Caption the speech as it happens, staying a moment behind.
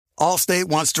Allstate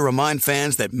wants to remind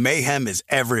fans that mayhem is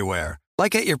everywhere,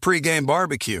 like at your pregame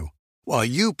barbecue. While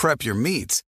you prep your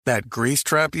meats, that grease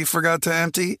trap you forgot to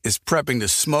empty is prepping to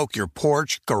smoke your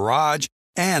porch, garage,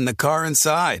 and the car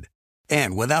inside.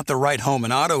 And without the right home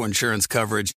and auto insurance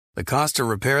coverage, the cost to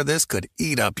repair this could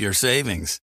eat up your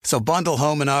savings. So bundle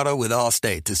home and auto with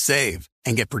Allstate to save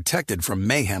and get protected from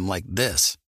mayhem like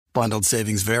this. Bundled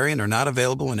savings vary and are not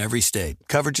available in every state.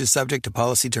 Coverage is subject to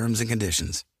policy terms and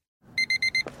conditions.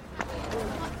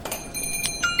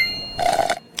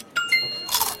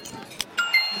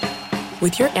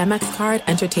 With your Amex card,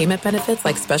 entertainment benefits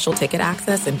like special ticket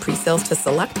access and pre-sales to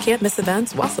select can't-miss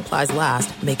events while supplies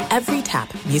last make every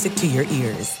tap music to your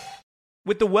ears.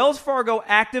 With the Wells Fargo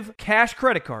Active Cash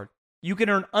Credit Card, you can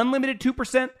earn unlimited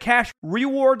 2% cash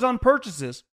rewards on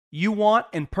purchases you want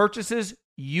and purchases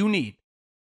you need.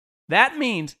 That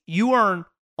means you earn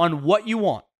on what you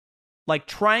want, like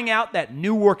trying out that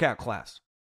new workout class,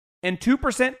 and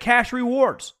 2% cash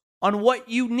rewards on what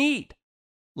you need,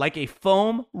 like a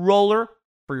foam roller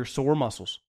for your sore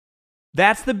muscles.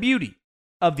 That's the beauty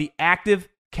of the Active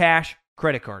Cash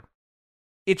Credit Card.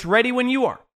 It's ready when you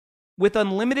are, with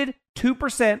unlimited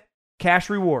 2% cash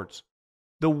rewards.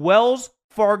 The Wells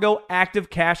Fargo Active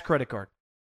Cash Credit Card.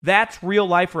 That's real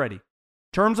life ready.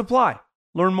 Terms apply.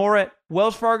 Learn more at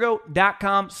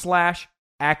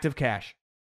wellsfargo.com/activecash.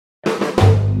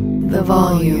 The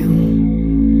volume.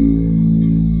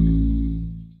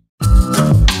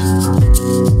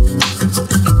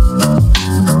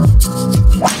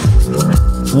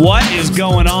 What is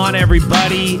going on,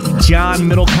 everybody? John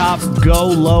Middlecoff,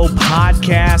 GoLow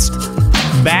podcast.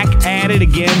 Back at it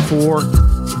again for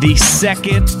the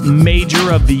second major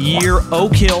of the year.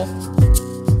 Oak Hill,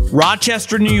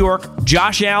 Rochester, New York.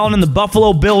 Josh Allen and the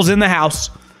Buffalo Bills in the house,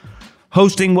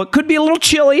 hosting what could be a little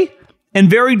chilly and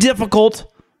very difficult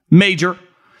major.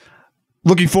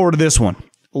 Looking forward to this one.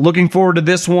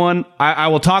 I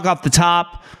will talk off the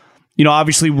top. You know,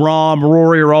 obviously, Rahm,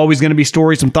 Rory are always going to be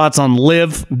stories. Some thoughts on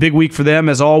Liv. Big week for them,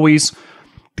 as always.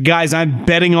 The guys I'm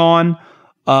betting on,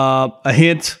 a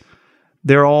hint,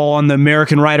 they're all on the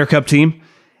American Ryder Cup team.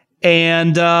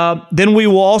 And then we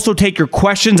will also take your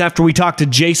questions after we talk to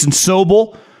Jason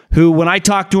Sobel, who, when I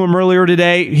talked to him earlier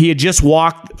today, he had just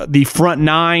walked the front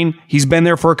nine. He's been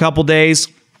there for a couple days.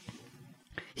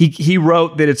 He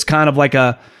wrote that it's kind of like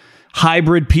a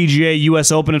hybrid PGA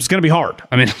US Open. It's going to be hard.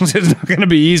 I mean, it's not going to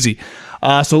be easy.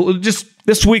 So just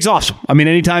this week's awesome. I mean,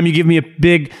 anytime you give me a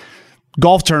big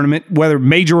golf tournament, whether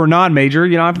major or non-major,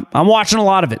 you know, I'm watching a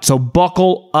lot of it. So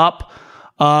buckle up.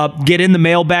 Get in the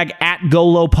mailbag at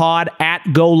GoLow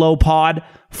Pod.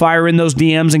 Fire in those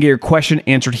DMs and get your question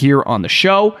answered here on the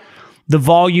show.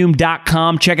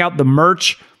 Thevolume.com. Check out the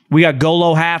merch. We got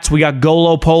GoLow hats. We got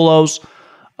GoLow polos.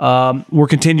 We're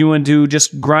continuing to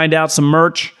just grind out some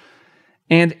merch.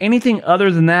 And anything other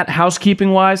than that,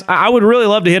 housekeeping-wise, I would really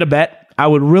love to hit a bet. I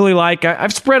would really like...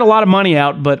 I've spread a lot of money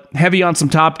out, but heavy on some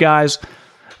top guys.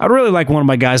 I'd really like one of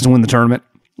my guys to win the tournament.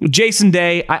 Jason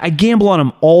Day, I gamble on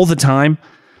him all the time.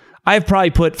 I've probably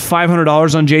put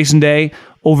 $500 on Jason Day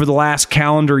over the last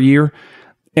calendar year.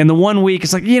 And the 1 week,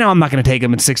 it's like, you know, I'm not going to take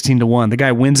him at 16-1. The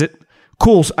guy wins it.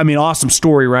 Cool. I mean, awesome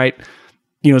story, right?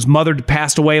 You know, his mother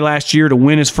passed away last year to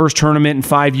win his first tournament in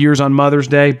 5 years on Mother's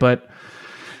Day, but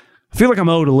I feel like I'm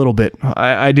owed a little bit.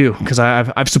 I do, because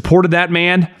I've supported that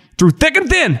man through thick and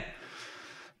thin.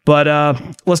 But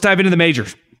let's dive into the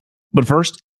majors. But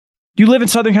first, do you live in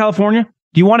Southern California?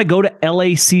 Do you want to go to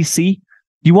LACC?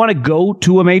 Do you want to go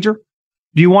to a major?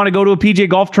 Do you want to go to a PGA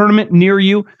golf tournament near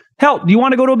you? Hell, do you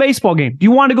want to go to a baseball game? Do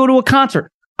you want to go to a concert?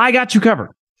 I got you covered.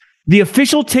 The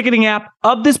official ticketing app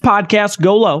of this podcast,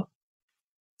 GoLow,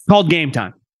 called Game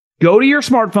Time. Go to your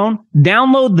smartphone,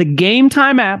 download the Game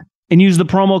Time app, and use the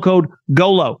promo code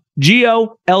GOLOW,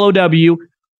 GOLOW,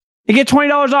 and get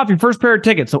 $20 off your first pair of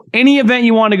tickets. So any event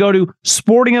you want to go to,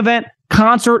 sporting event,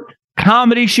 concert,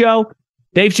 comedy show,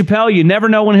 Dave Chappelle, you never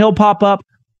know when he'll pop up.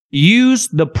 Use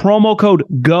the promo code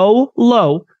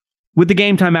GOLOW with the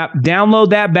Game Time app. Download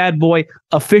that bad boy,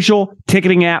 official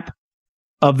ticketing app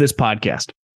of this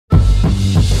podcast.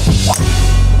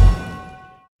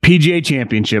 PGA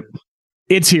Championship.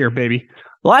 It's here, baby.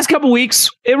 The last couple weeks,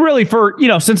 it really,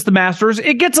 since the Masters,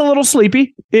 it gets a little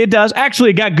sleepy. It does. Actually,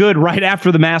 it got good right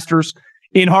after the Masters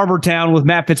in Harbor Town with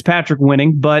Matt Fitzpatrick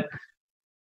winning, but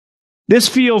this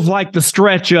feels like the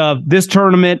stretch of this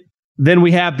tournament. Then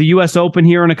we have the U.S. Open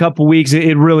here in a couple weeks.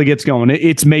 It really gets going.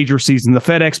 It's major season. The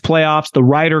FedEx playoffs, the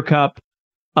Ryder Cup.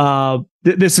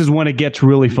 This is when it gets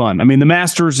really fun. I mean, the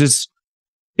Masters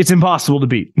it's impossible to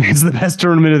beat. It's the best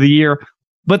tournament of the year.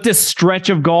 But this stretch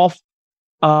of golf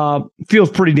feels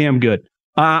pretty damn good.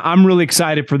 I'm really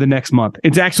excited for the next month.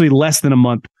 It's actually less than a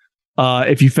month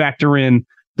if you factor in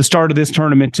the start of this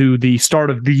tournament to the start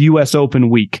of the U.S. Open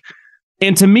week.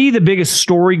 And to me, the biggest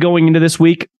story going into this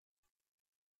week,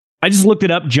 I just looked it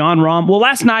up, Jon Rahm. Well,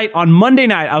 last night, on Monday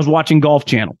night, I was watching Golf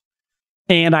Channel.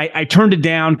 And I turned it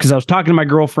down because I was talking to my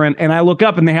girlfriend, and I look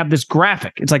up and they have this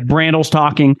graphic. It's like Brandel's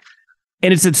talking.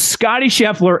 And it said Scottie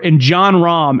Scheffler and Jon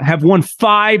Rahm have won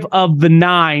 5 of the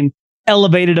 9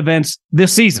 elevated events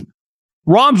this season.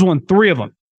 Rahm's won 3 of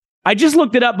them. I just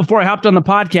looked it up before I hopped on the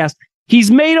podcast.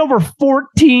 He's made over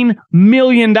 $14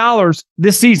 million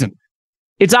this season.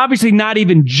 It's obviously not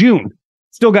even June.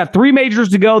 Still got 3 majors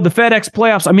to go, the FedEx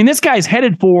playoffs. I mean, this guy's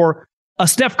headed for a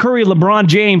Steph Curry, LeBron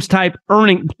James type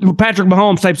earning, Patrick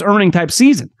Mahomes type earning type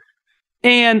season.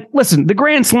 And listen, the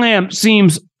Grand Slam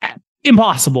seems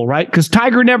impossible, right? Because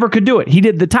Tiger never could do it. He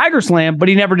did the Tiger Slam, but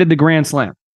he never did the Grand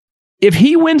Slam. If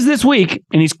he wins this week,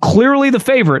 and he's clearly the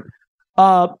favorite,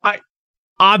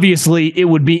 obviously it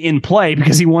would be in play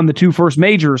because he won the 2 first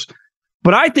majors.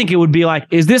 But I think it would be like,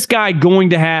 is this guy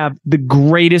going to have the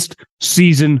greatest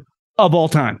season of all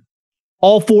time?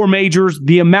 All 4 majors,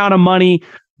 the amount of money,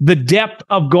 the depth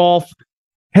of golf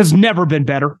has never been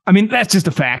better. I mean, that's just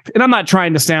a fact. And I'm not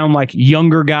trying to sound like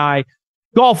younger guy.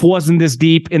 Golf wasn't this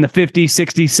deep in the 50s,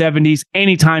 60s, 70s,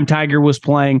 anytime Tiger was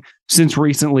playing since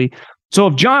recently. So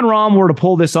if Jon Rahm were to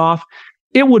pull this off,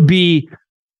 it would be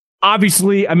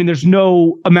obviously, I mean, there's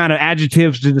no amount of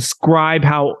adjectives to describe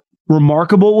how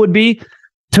remarkable it would be.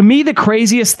 To me, the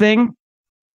craziest thing,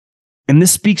 and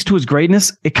this speaks to his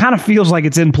greatness, it kind of feels like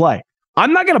it's in play.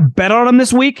 I'm not going to bet on him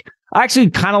this week. I actually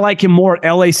kind of like him more at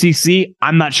LACC.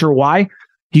 I'm not sure why.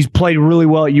 He's played really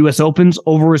well at U.S. Opens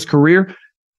over his career.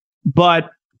 But,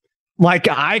 like,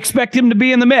 I expect him to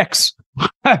be in the mix.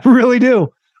 I really do.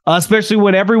 Especially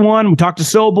when we talked to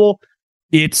Sobel,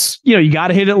 it's, you got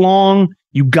to hit it long.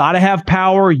 You got to have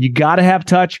power. You got to have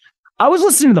touch. I was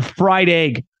listening to the Fried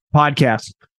Egg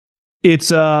podcast.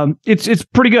 It's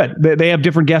pretty good. They have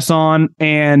different guests on,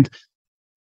 and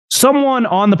someone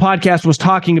on the podcast was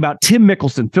talking about Tim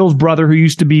Mickelson, Phil's brother, who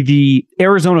used to be the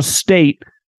Arizona State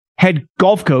head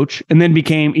golf coach, and then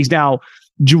he's now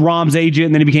Rahm's agent,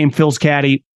 and then he became Phil's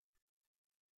caddy.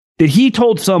 That he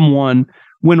told someone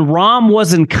when Rahm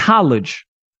was in college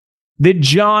that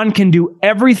John can do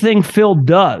everything Phil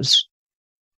does,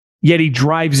 yet he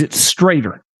drives it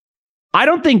straighter. I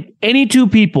don't think any 2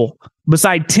 people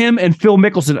beside Tim and Phil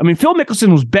Mickelson. I mean, Phil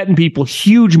Mickelson was betting people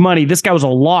huge money. This guy was a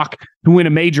lock to win a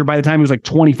major by the time he was like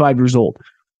 25 years old.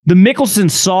 The Mickelson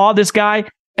saw this guy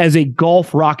as a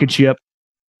golf rocket ship.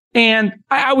 And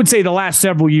I would say the last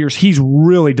several years, he's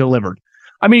really delivered.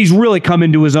 I mean, he's really come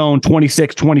into his own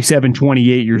 26, 27,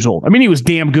 28 years old. I mean, he was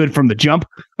damn good from the jump.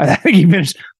 I think he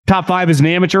finished top 5 as an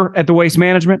amateur at the Waste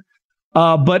Management.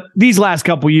 But these last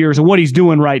couple of years and what he's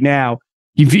doing right now,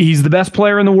 he's the best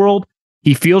player in the world.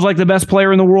 He feels like the best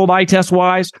player in the world, eye test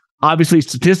wise. Obviously,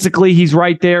 statistically, he's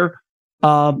right there.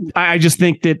 I just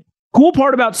think that cool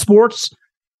part about sports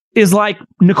is like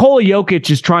Nikola Jokic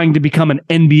is trying to become an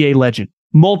NBA legend.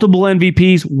 Multiple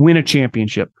MVPs, win a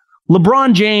championship.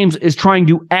 LeBron James is trying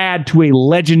to add to a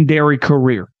legendary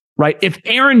career, right? If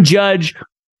Aaron Judge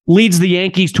leads the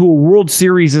Yankees to a World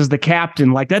Series as the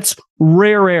captain, like that's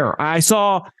rare air. I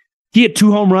saw he had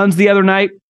 2 home runs the other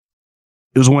night.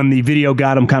 It was when the video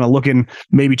got him kind of looking,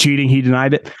 maybe cheating. He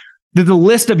denied it. The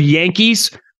list of Yankees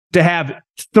to have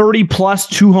 30-plus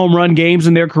 2 home run games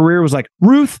in their career was like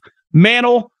Ruth,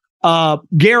 Mantle,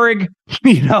 Gehrig,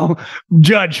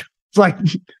 Judge. It's like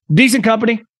decent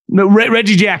company. No,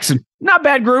 Reggie Jackson, not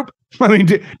bad group. I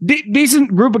mean,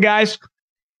 decent group of guys.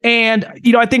 And,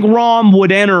 I think Rahm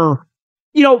would enter,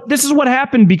 this is what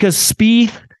happened because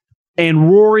Spieth and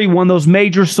Rory won those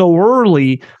majors so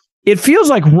early. It feels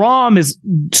like Rahm is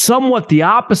somewhat the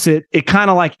opposite. It kind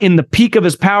of like in the peak of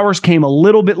his powers came a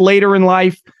little bit later in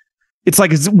life. It's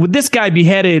like, would this guy be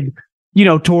headed,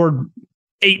 toward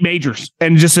 8 majors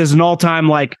and just as an all-time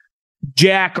like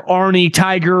Jack, Arnie,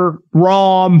 Tiger,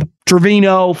 Rahm,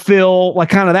 Trevino, Phil, like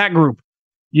kind of that group,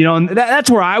 and that's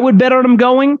where I would bet on him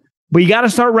going. But you got to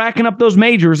start racking up those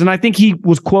majors. And I think he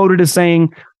was quoted as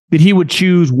saying that he would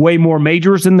choose way more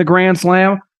majors in the Grand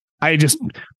Slam. I just,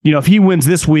 if he wins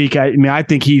this week, I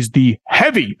think he's the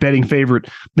heavy betting favorite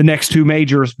the next 2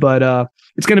 majors, but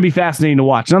it's going to be fascinating to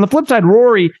watch. And on the flip side,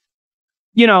 Rory,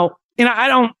 and I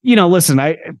don't, listen,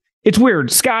 it's weird.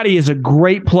 Scotty is a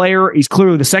great player. He's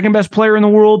clearly the second best player in the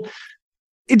world.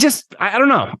 It just, I don't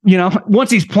know, once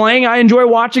he's playing, I enjoy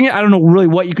watching it. I don't know really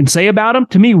what you can say about him.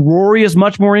 To me, Rory is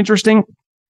much more interesting.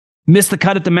 Missed the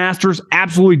cut at the Masters.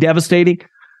 Absolutely devastating.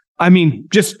 I mean,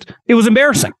 it was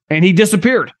embarrassing and he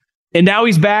disappeared. And now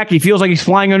he's back. He feels like he's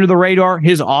flying under the radar.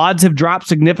 His odds have dropped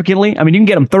significantly. I mean, you can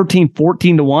get him 13,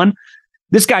 14 to 1.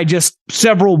 This guy just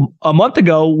a month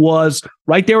ago was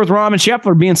right there with Rahm and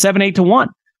Scheffler being 7, 8 to 1.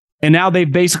 And now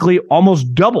they've basically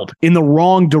almost doubled in the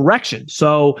wrong direction.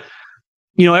 So,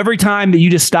 every time that you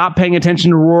just stop paying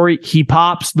attention to Rory, he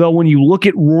pops. Though when you look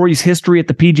at Rory's history at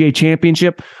the PGA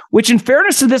Championship, which in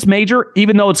fairness to this major,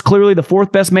 even though it's clearly the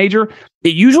fourth best major,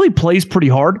 it usually plays pretty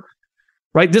hard.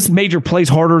 Right, this major plays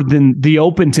harder than the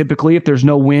Open typically if there's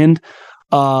no wind,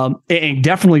 and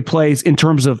definitely plays in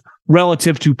terms of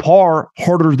relative to par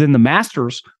harder than the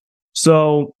Masters.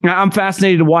 So I'm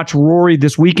fascinated to watch Rory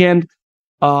this weekend.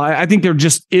 I think there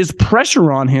just is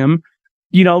pressure on him,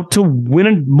 to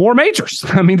win more majors.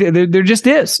 I mean, there just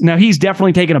is. Now he's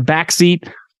definitely taken a backseat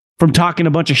from talking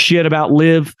a bunch of shit about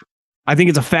LIV. I think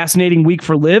it's a fascinating week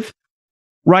for LIV,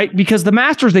 right? Because the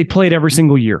Masters they played every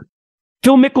single year.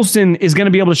 Phil Mickelson is going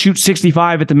to be able to shoot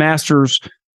 65 at the Masters,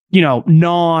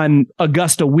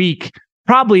 non-Augusta week,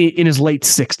 probably in his late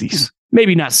 60s.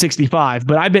 Maybe not 65,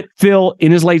 but I bet Phil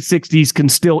in his late 60s can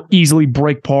still easily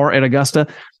break par at Augusta.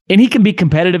 And he can be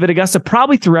competitive at Augusta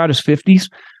probably throughout his 50s,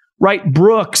 right?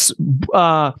 Brooks,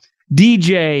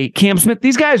 DJ, Cam Smith,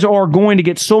 these guys are going to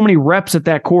get so many reps at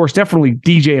that course. Definitely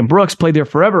DJ and Brooks played there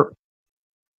forever.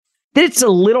 It's a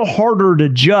little harder to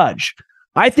judge.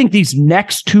 I think these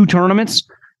next two tournaments,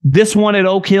 this one at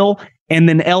Oak Hill and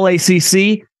then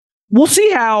LACC, we'll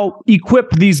see how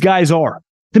equipped these guys are.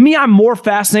 To me, I'm more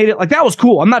fascinated. Like, that was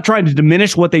cool. I'm not trying to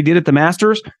diminish what they did at the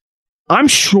Masters. I'm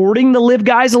shorting the LIV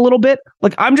guys a little bit.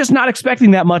 Like, I'm just not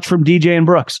expecting that much from DJ and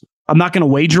Brooks. I'm not going to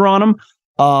wager on them.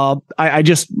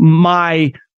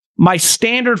 My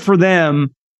standard for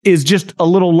them is just a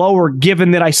little lower,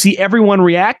 given that I see everyone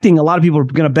reacting. A lot of people are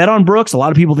going to bet on Brooks. A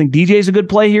lot of people think DJ is a good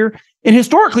play here. And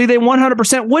historically, they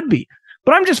 100% would be.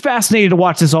 But I'm just fascinated to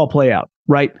watch this all play out,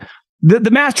 right? The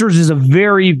Masters is a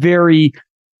very, very,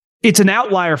 it's an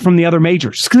outlier from the other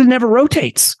majors because it never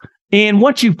rotates. And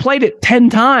once you've played it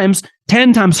 10 times,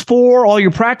 10 times 4, all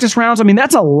your practice rounds, I mean,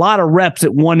 that's a lot of reps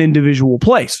at one individual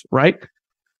place, right?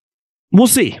 We'll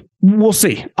see. We'll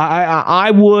see. I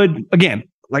would, again,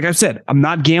 like I said, I'm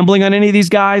not gambling on any of these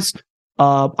guys.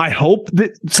 I hope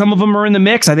that some of them are in the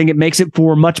mix. I think it makes it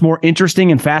for much more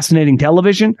interesting and fascinating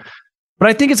television. But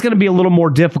I think it's going to be a little more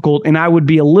difficult. And I would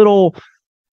be a little,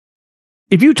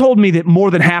 if you told me that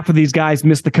more than half of these guys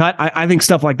missed the cut, I think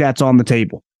stuff like that's on the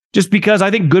table. Just because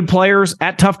I think good players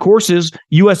at tough courses,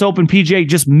 US Open, PGA,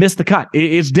 just miss the cut.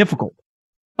 It's difficult.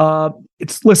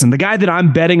 Listen, the guy that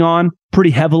I'm betting on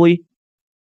pretty heavily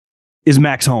is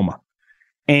Max Homa.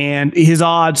 And his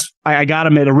odds, I got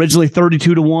him at originally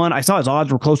 32 to 1. I saw his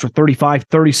odds were closer to 35,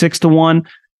 36 to 1.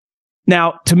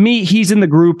 Now, to me, he's in the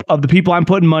group of the people I'm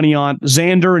putting money on,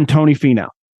 Xander and Tony Finau,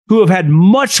 who have had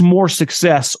much more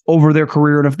success over their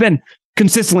career and have been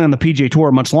consistently on the PGA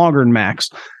Tour much longer than Max.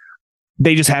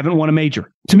 They just haven't won a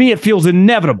major. To me, it feels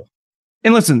inevitable.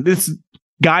 And listen,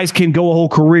 guys can go a whole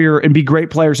career and be great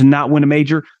players and not win a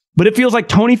major, but it feels like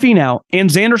Tony Finau and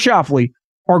Xander Schauffele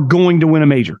are going to win a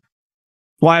major.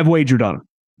 Well, I've wagered on him.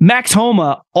 Max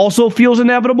Homa also feels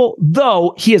inevitable,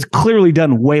 though he has clearly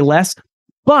done way less.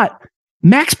 But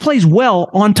Max plays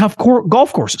well on tough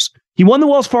golf courses. He won the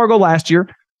Wells Fargo last year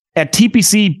at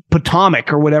TPC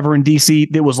Potomac or whatever in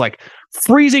DC. That was like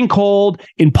freezing cold,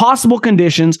 impossible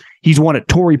conditions. He's won at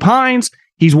Torrey Pines.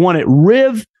 He's won at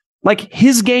Riv. Like,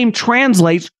 his game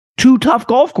translates to tough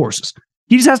golf courses.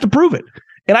 He just has to prove it.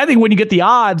 And I think when you get the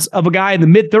odds of a guy in the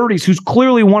mid-30s who's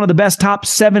clearly one of the best top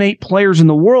 7-8 players in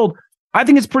the world, I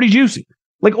think it's pretty juicy.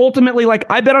 Like, ultimately, like,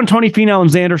 I bet on Tony Finau and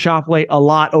Xander Schauffele a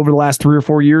lot over the last 3 or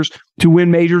 4 years to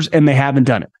win majors, and they haven't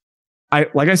done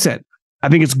it. Like I said, I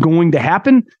think it's going to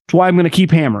happen. That's why I'm going to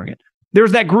keep hammering it.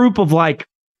 There's that group of, like,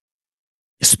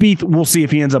 Spieth, we'll see if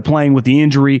he ends up playing with the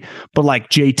injury, but like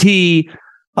JT,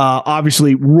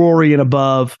 obviously Rory and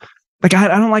above. Like, I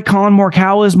don't like Colin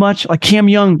Morikawa as much. Like, Cam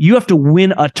Young, you have to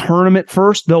win a tournament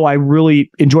first, though I really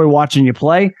enjoy watching you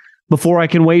play before I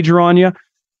can wager on you.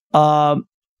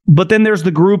 But then there's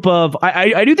the group of,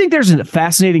 I do think there's a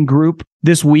fascinating group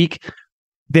this week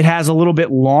that has a little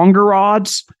bit longer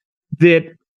odds that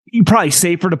you probably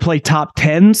safer to play top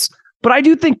 10s, but I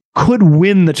do think could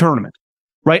win the tournament,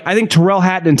 right? I think Tyrrell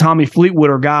Hatton and Tommy Fleetwood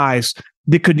are guys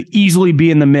that could easily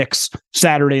be in the mix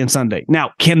Saturday and Sunday.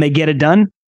 Now, can they get it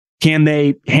done? Can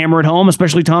they hammer it home,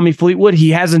 especially Tommy Fleetwood? He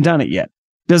hasn't done it yet.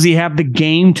 Does he have the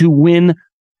game to win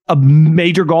a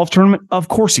major golf tournament? Of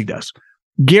course he does.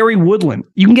 Gary Woodland,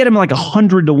 you can get him like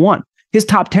 100 to 1. His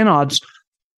top 10 odds,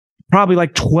 probably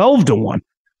like 12 to 1.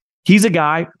 He's a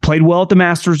guy, played well at the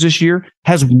Masters this year,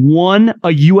 has won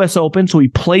a U.S. Open, so he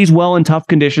plays well in tough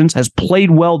conditions, has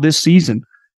played well this season.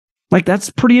 Like, that's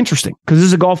pretty interesting because this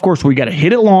is a golf course where you got to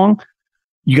hit it long.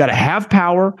 You got to have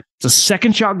power. It's a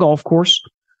second shot golf course.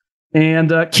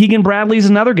 And Keegan Bradley's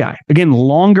another guy. Again,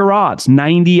 longer odds,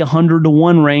 90, 100 to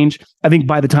 1 range. I think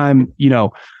by the time,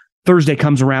 Thursday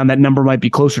comes around, that number might be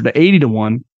closer to 80 to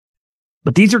 1.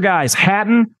 But these are guys,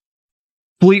 Hatton,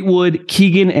 Fleetwood,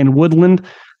 Keegan, and Woodland.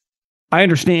 I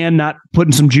understand not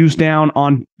putting some juice down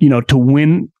on, to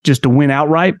win, just to win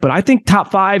outright. But I think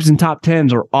top 5s and top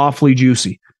 10s are awfully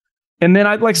juicy. And then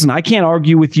I can't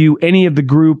argue with you any of the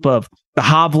group of the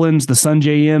Hovlands, the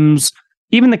Sungjae Ims,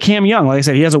 even the Cam Young. Like I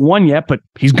said, he hasn't won yet, but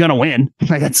he's going to win.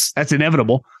 Like that's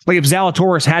inevitable. Like if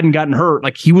Zalatoris hadn't gotten hurt,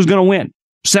 like he was going to win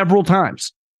several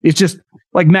times. It's just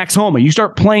like Max Homa. You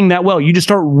start playing that well, you just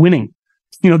start winning.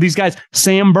 These guys,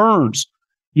 Sam Burns,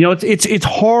 it's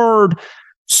hard.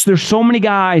 There's so many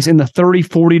guys in the 30,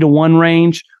 40 to 1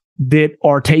 range that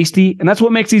are tasty. And that's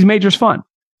what makes these majors fun.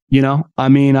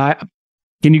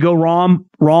 Can you go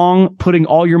wrong putting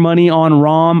all your money on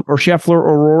Rahm or Scheffler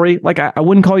or Rory? Like, I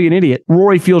wouldn't call you an idiot.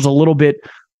 Rory feels a little bit,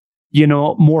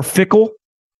 more fickle.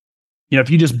 If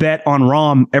you just bet on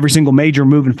Rahm every single major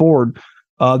moving forward,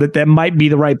 that might be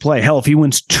the right play. Hell, if he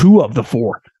wins 2 of the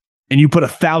 4 and you put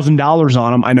 $1,000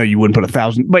 on him, I know you wouldn't put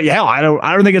 1,000, but hell, I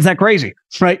don't think it's that crazy,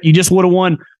 right? You just would have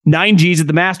won 9 G's at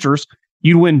the Masters.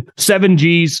 You'd win 7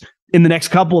 G's in the next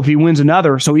couple if he wins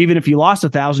another. So even if you lost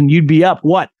 1,000, you'd be up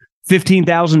what?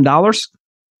 $15,000.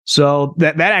 So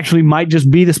that actually might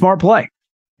just be the smart play.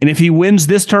 And if he wins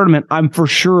this tournament, I'm for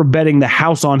sure betting the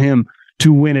house on him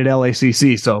to win at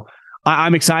LACC. So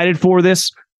I'm excited for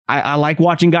this. I like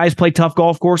watching guys play tough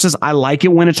golf courses. I like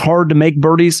it when it's hard to make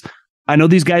birdies. I know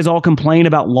these guys all complain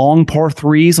about long par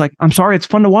 3s. Like, I'm sorry, it's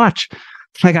fun to watch.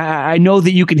 Like, I know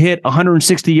that you can hit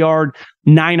 160 yard,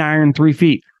 9-iron, 3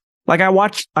 feet. Like, I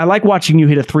like watching you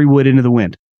hit a 3-wood into the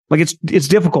wind. Like, it's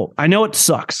difficult. I know it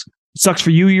sucks. It sucks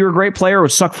for you. You're a great player. It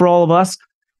would suck for all of us.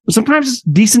 But sometimes it's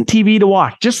decent TV to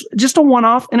watch. Just a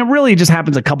one-off. And it really just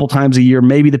happens a couple times a year,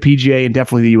 maybe the PGA and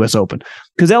definitely the U.S. Open.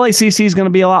 Because LACC is going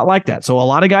to be a lot like that. So a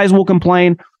lot of guys will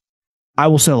complain. I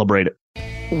will celebrate it.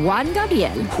 Juan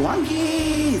Gabriel.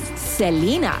 Juanquis.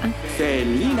 Selena.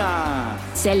 Selena.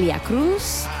 Celia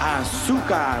Cruz.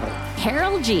 Azúcar.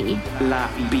 Harold G. La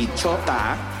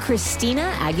Bichota.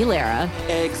 Christina Aguilera.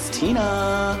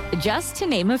 Ex-Tina. Just to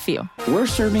name a few. We're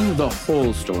serving the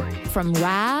whole story. From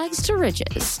rags to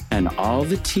riches. And all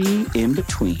the tea in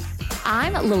between.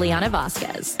 I'm Liliana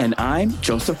Vasquez. And I'm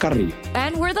Joseph Carrillo.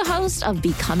 And we're the host of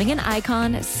Becoming an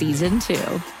Icon Season 2.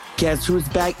 Guess who's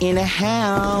back in the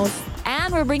house?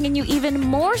 And we're bringing you even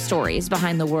more stories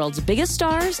behind the world's biggest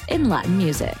stars in Latin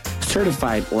music.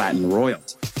 Certified Latin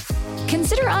royalty.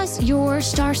 Consider us your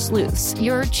star sleuths,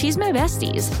 your chisme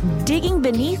besties, digging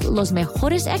beneath los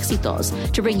mejores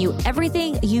éxitos to bring you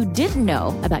everything you didn't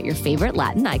know about your favorite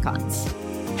Latin icons.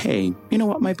 Hey, you know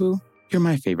what, my boo? You're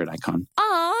my favorite icon.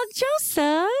 Aw,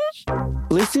 Joseph.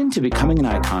 Listen to Becoming an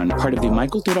Icon, part of the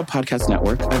Michael Dura Podcast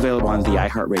Network, available on the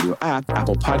iHeartRadio app,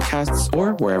 Apple Podcasts,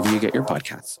 or wherever you get your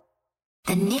podcasts.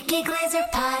 The Nikki Glaser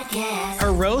Podcast.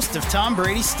 Her roast of Tom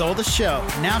Brady stole the show.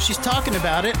 Now she's talking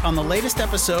about it on the latest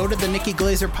episode of the Nikki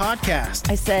Glaser Podcast.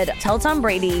 I said, tell Tom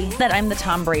Brady that I'm the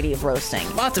Tom Brady of roasting.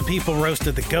 Lots of people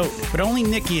roasted the GOAT, but only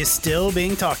Nikki is still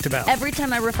being talked about. Every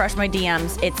time I refresh my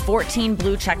DMs, it's 14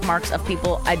 blue check marks of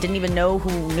people I didn't even know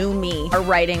who knew me are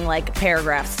writing like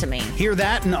paragraphs to me. Hear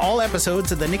that in all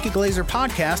episodes of the Nikki Glaser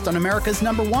Podcast on America's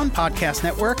 #1 podcast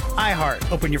network,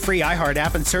 iHeart. Open your free iHeart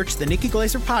app and search the Nikki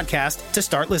Glaser Podcast to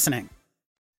start listening.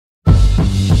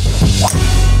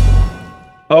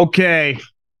 Okay.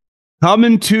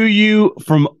 Coming to you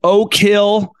from Oak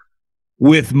Hill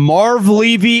with Marv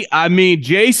Levy.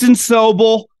 Jason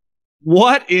Sobel.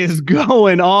 What is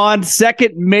going on?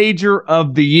 Second major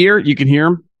of the year. You can hear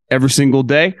him every single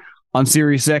day on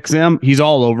Sirius XM. He's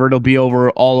all over it. He'll be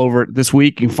all over it this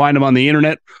week. You can find him on the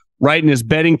internet writing his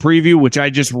betting preview, which I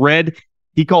just read.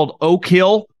 He called Oak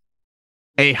Hill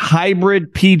a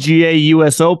hybrid PGA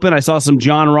U.S. Open. I saw some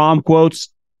John Rahm quotes.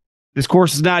 This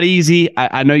course is not easy.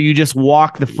 I know you just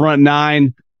walk the front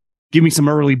 9. Give me some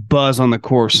early buzz on the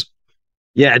course.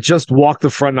 Yeah, just walk the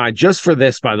front 9. Just for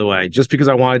this, by the way, just because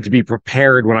I wanted to be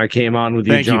prepared when I came on with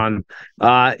you, John.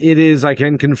 It is, I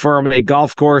can confirm, a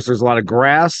golf course. There's a lot of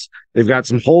grass. They've got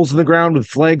some holes in the ground with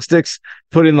flag sticks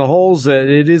put in the holes.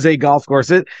 It is a golf course.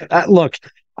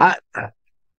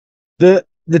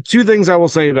 The two things I will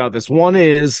say about this. One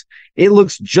is it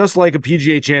looks just like a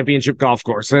PGA Championship golf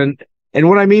course. And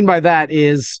what I mean by that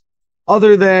is,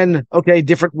 other than, okay,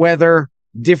 different weather,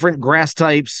 different grass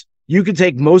types, you could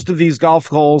take most of these golf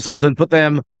holes and put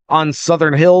them on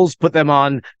Southern Hills, put them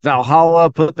on Valhalla,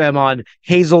 put them on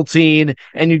Hazeltine,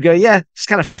 and you'd go, yeah, this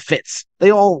kind of fits.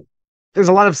 There's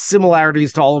a lot of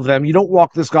similarities to all of them. You don't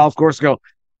walk this golf course and go,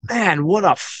 man, what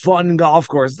a fun golf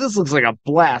course. This looks like a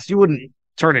blast. You wouldn't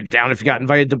turn it down if you got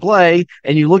invited to play.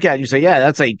 And you look at it, you say, yeah,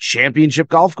 that's a championship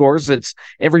golf course. It's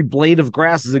every blade of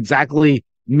grass is exactly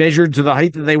measured to the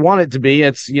height that they want it to be.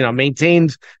 It's,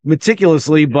 maintained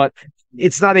meticulously, but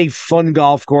it's not a fun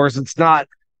golf course. It's not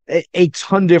a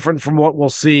ton different from what we'll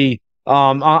see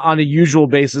on a usual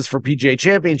basis for PGA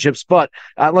championships. But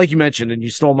like you mentioned, and you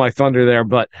stole my thunder there,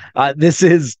 but I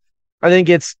think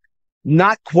it's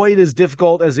not quite as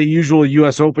difficult as a usual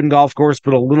US Open golf course,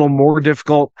 but a little more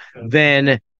difficult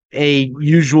than a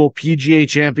usual PGA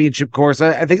championship course.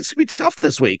 I think it's going to be tough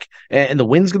this week, and the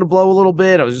wind's going to blow a little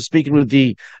bit. I was just speaking with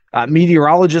the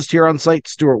meteorologist here on site,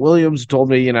 Stuart Williams, who told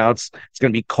me, it's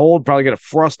going to be cold, probably get a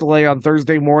frost delay on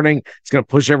Thursday morning. It's going to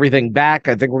push everything back.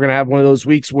 I think we're going to have one of those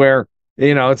weeks where,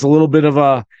 it's a little bit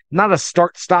of not a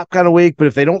start-stop kind of week, but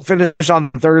if they don't finish on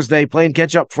Thursday, playing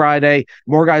catch-up Friday,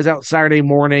 more guys out Saturday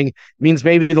morning, means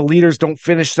maybe the leaders don't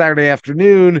finish Saturday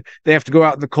afternoon. They have to go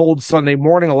out in the cold Sunday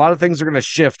morning. A lot of things are going to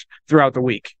shift throughout the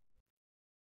week.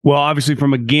 Well, obviously,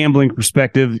 from a gambling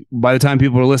perspective, by the time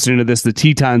people are listening to this, the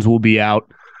tee times will be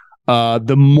out.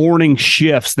 The morning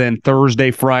shifts, then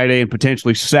Thursday, Friday, and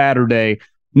potentially Saturday,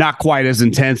 not quite as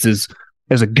intense as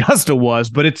Augusta was,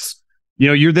 but it's,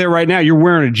 you're there right now. You're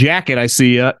wearing a jacket. I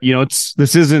see.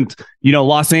 This isn't,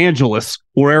 Los Angeles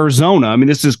or Arizona. I mean,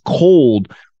 this is cold.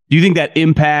 Do you think that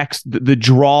impacts the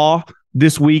draw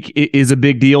this week is a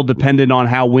big deal, dependent on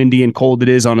how windy and cold it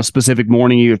is on a specific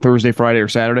morning, either Thursday, Friday, or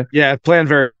Saturday? Yeah, planned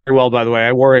very, very well, by the way.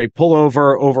 I wore a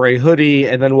pullover over a hoodie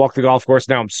and then walked the golf course.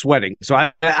 Now I'm sweating. So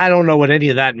I don't know what any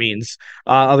of that means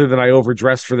other than I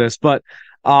overdressed for this. But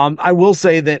I will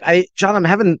say that, John, I'm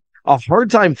having a hard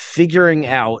time figuring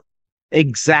out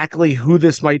exactly who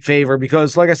this might favor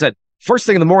because, like I said, first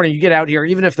thing in the morning, you get out here,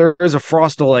 even if there is a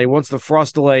frost delay, once the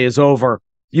frost delay is over,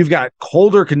 you've got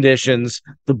colder conditions.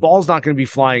 The ball's not going to be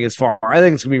flying as far. I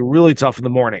think it's going to be really tough in the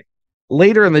morning.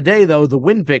 Later in the day, though, the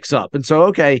wind picks up. And so,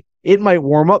 okay, it might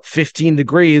warm up 15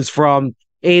 degrees from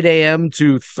 8 a.m.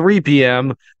 to 3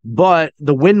 p.m., but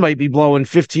the wind might be blowing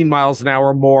 15 miles an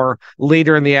hour more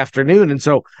later in the afternoon. And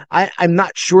so I'm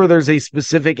not sure there's a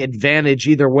specific advantage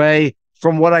either way.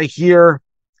 From what I hear,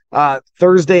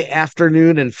 Thursday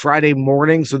afternoon and Friday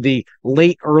morning, so the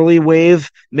late early wave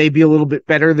may be a little bit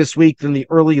better this week than the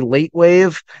early late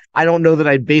wave. I don't know that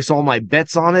I'd base all my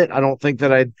bets on it. I don't think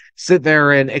that I'd sit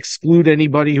there and exclude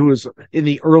anybody who is in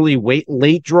the early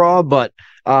late draw, but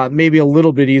maybe a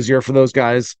little bit easier for those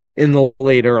guys in the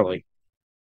late early.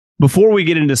 Before we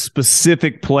get into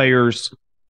specific players,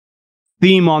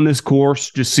 theme on this course,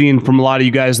 just seeing from a lot of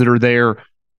you guys that are there,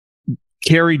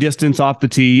 carry distance off the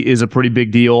tee is a pretty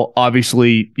big deal.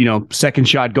 Obviously, second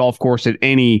shot golf course at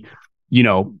any,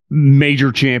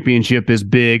 major championship is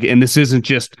big. And this isn't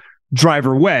just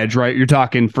driver wedge, right? You're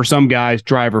talking for some guys,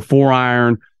 driver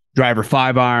 4-iron, driver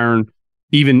 5-iron,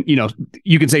 even,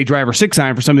 you can say driver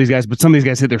 6-iron for some of these guys, but some of these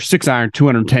guys hit their 6-iron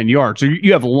 210 yards. So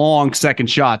you have long second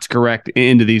shots, correct,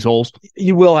 into these holes?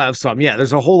 You will have some. Yeah,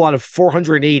 there's a whole lot of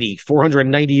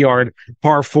 490 yard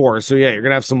par 4. So yeah, you're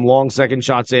going to have some long second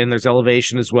shots in. There's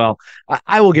elevation as well.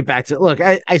 I will get back to it. Look,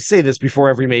 I say this before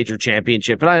every major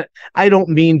championship, and I don't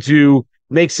mean to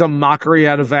make some mockery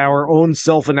out of our own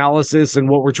self-analysis and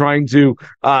what we're trying to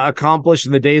accomplish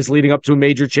in the days leading up to a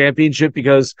major championship,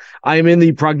 because I'm in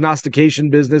the prognostication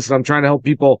business and I'm trying to help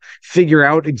people figure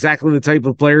out exactly the type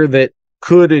of player that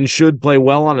could and should play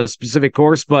well on a specific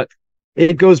course. But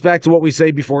it goes back to what we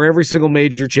say before every single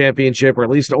major championship, or at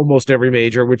least almost every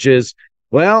major, which is,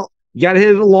 well, you got to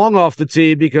hit it long off the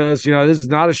tee because, this is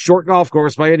not a short golf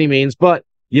course by any means, but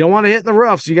you don't want to hit in the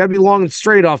rough, so you got to be long and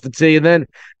straight off the tee. And then,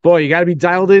 boy, you got to be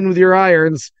dialed in with your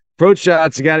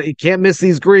you can't miss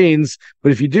these greens.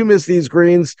 But if you do miss these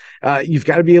greens, you've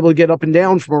got to be able to get up and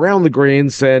down from around the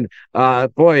greens. And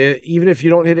even if you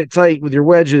don't hit it tight with your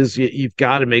wedges, you've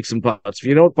got to make some putts. If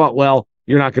you don't putt well,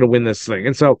 you're not going to win this thing.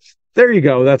 And so there you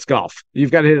go. That's golf.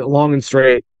 You've got to hit it long and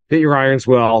straight, hit your irons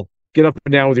well, get up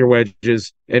and down with your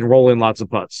wedges, and roll in lots of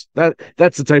putts.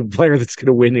 That's the type of player that's going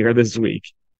to win here this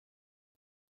week.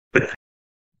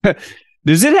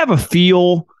 Does it have a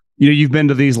feel, you've been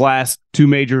to these last two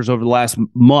majors over the last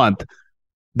month,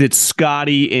 that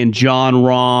Scotty and John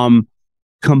Rahm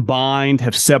combined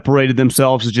have separated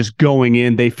themselves as just going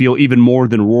in, they feel even more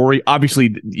than Rory?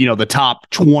 Obviously, the top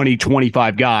 20,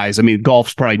 25 guys,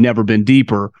 golf's probably never been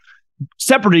deeper,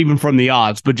 separate even from the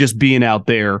odds, but just being out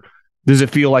there. Does it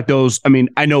feel like those? I mean,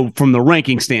 I know from the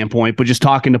ranking standpoint, but just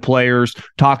talking to players,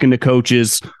 talking to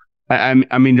coaches,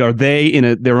 I mean, are they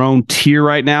in their own tier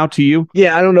right now to you?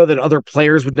 Yeah, I don't know that other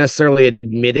players would necessarily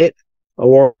admit it,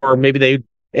 or maybe they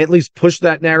at least push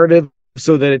that narrative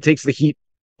so that it takes the heat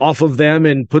off of them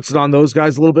and puts it on those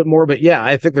guys a little bit more. But yeah,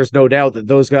 I think there's no doubt that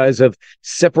those guys have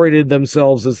separated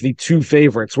themselves as the two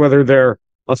favorites, whether they're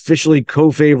officially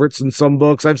co-favorites in some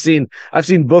books. I've seen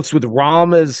books with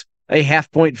Rahm as a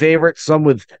half-point favorite, some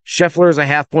with Scheffler as a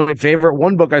half-point favorite.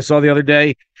 One book I saw the other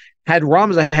day had Rahm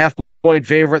as a half-point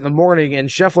favorite in the morning and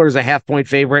Scheffler as a half-point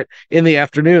favorite in the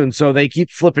afternoon. So they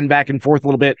keep flipping back and forth a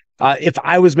little bit. If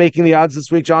I was making the odds this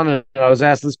week, John, and I was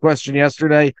asked this question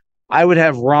yesterday, I would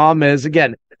have Rahm as,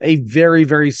 again, a very,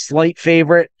 very slight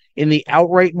favorite in the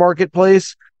outright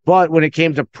marketplace. But when it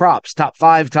came to props, top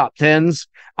 5, top 10s,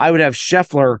 I would have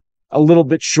Scheffler a little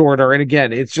bit shorter. And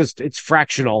again, it's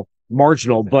fractional,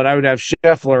 marginal, but I would have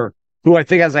Scheffler, who I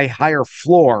think has a higher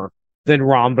floor than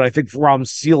Rahm, but I think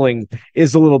Rahm's ceiling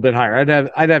is a little bit higher.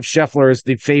 I'd have Scheffler as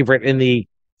the favorite in the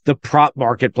prop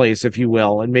marketplace, if you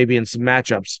will, and maybe in some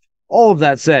matchups. All of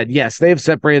that said, yes, they have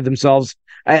separated themselves.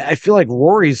 I feel like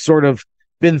Rory's sort of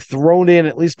been thrown in,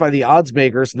 at least by the odds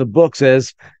makers in the books,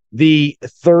 as the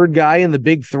third guy in the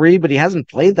big three, but he hasn't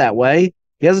played that way.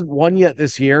 He hasn't won yet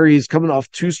this year. He's coming off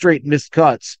 2 straight missed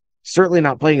cuts. Certainly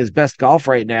not playing his best golf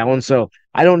right now. And so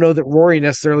I don't know that Rory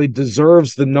necessarily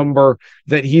deserves the number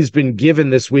that he's been given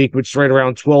this week, which is right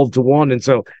around 12-1. And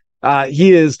so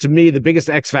he is, to me, the biggest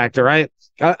X factor.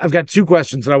 I've got 2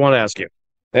 questions that I want to ask you,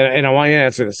 and I want you to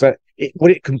answer this.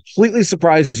 Would it completely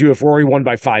surprise you if Rory won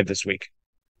by 5 this week?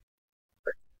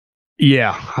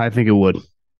 Yeah, I think it would.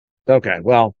 Okay,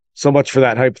 well, so much for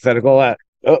that hypothetical.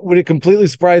 Would it completely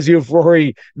surprise you if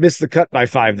Rory missed the cut by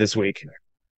 5 this week?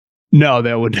 No,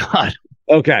 that would not.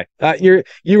 Okay.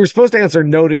 You were supposed to answer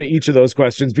no to each of those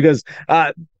questions because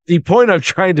the point I'm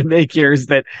trying to make here is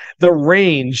that the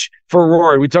range for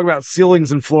Rory, we talk about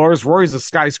ceilings and floors. Rory's a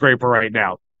skyscraper right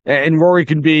now. And Rory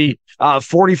can be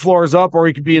 40 floors up or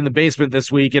he could be in the basement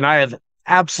this week. And I have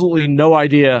absolutely no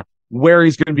idea where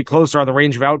he's going to be closer on the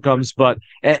range of outcomes. But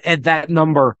at that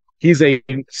number, he's a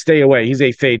stay away. He's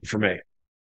a fade for me.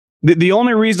 The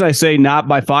only reason I say not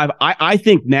by 5, I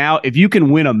think now if you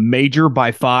can win a major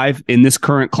by 5 in this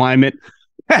current climate,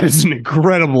 that is an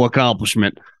incredible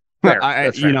accomplishment.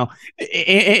 Fair. You know,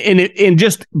 and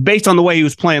just based on the way he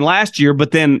was playing last year.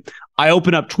 But then I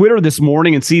open up Twitter this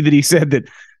morning and see that he said that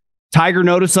Tiger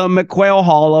noticed something at Quail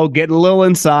Hollow, getting a little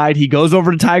inside. He goes over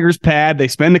to Tiger's pad. They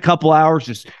spend a couple hours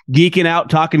just geeking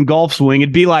out, talking golf swing.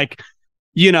 It'd be like,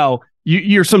 you know,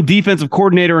 you're some defensive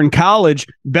coordinator in college.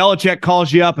 Belichick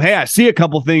calls you up. Hey, I see a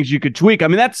couple things you could tweak. I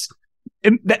mean, that's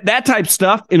that type of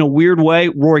stuff in a weird way.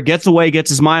 Rory gets away, gets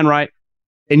his mind right.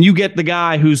 And you get the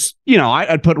guy who's, you know,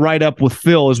 I'd put right up with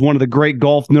Phil as one of the great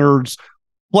golf nerds,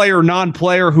 player,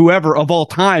 non-player, whoever of all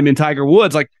time in Tiger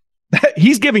Woods. Like,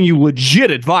 he's giving you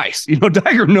legit advice. You know,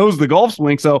 Tiger knows the golf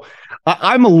swing. So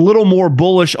I'm a little more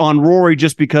bullish on Rory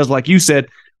just because, like you said,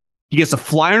 he gets to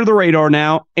fly under the radar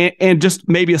now and just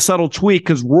maybe a subtle tweak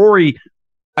because Rory,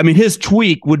 I mean, his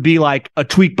tweak would be like a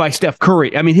tweak by Steph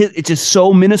Curry. I mean, it's just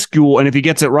so minuscule. And if he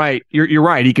gets it right, you're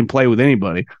right. He can play with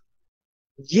anybody.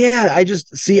 Yeah, I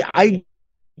just see,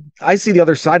 I see the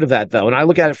other side of that, though. And I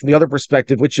look at it from the other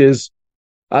perspective, which is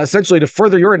essentially to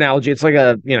further your analogy. It's like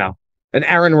an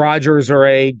Aaron Rodgers or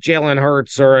a Jalen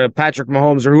Hurts or a Patrick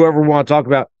Mahomes or whoever we want to talk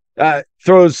about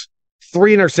throws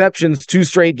 3 interceptions, 2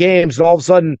 straight games, and all of a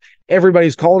sudden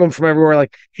everybody's calling him from everywhere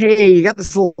like, hey, you got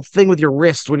this little thing with your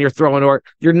wrist when you're throwing, or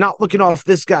you're not looking off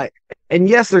this guy. And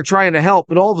yes, they're trying to help,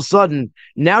 but all of a sudden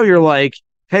now you're like,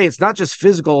 hey, it's not just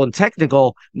physical and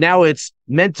technical. Now it's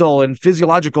mental and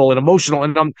physiological and emotional.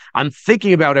 And I'm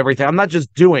thinking about everything. I'm not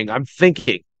just doing, I'm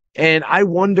thinking. And I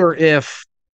wonder if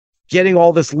getting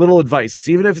all this little advice,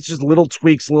 even if it's just little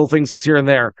tweaks, little things here and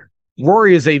there,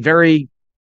 Rory is a very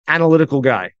analytical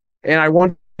guy. And I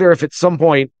wonder if at some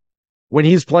point when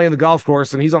he's playing the golf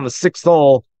course and he's on the 6th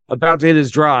hole about to hit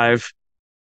his drive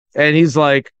and he's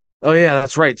like, oh yeah,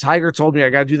 that's right. Tiger told me I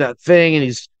got to do that thing. And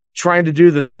he's trying to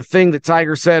do the thing that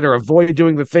Tiger said or avoid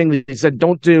doing the thing that he said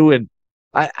don't do. And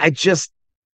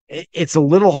it's a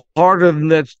little harder than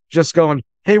that just going,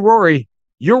 hey, Rory,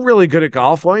 you're really good at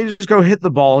golf. Why don't you just go hit the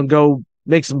ball and go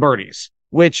make some birdies,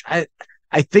 which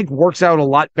I think works out a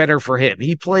lot better for him.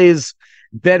 He plays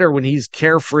better when he's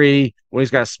carefree, when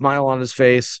he's got a smile on his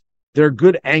face. There are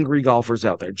good angry golfers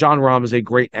out there. Jon Rahm is a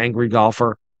great angry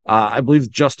golfer. I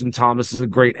believe Justin Thomas is a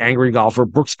great angry golfer.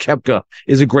 Brooks Koepka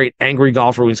is a great angry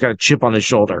golfer when he's got a chip on his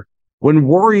shoulder. When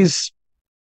Rory's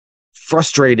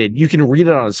frustrated, you can read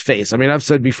it on his face. I mean, I've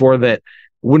said before that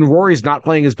when Rory's not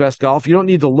playing his best golf, you don't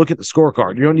need to look at the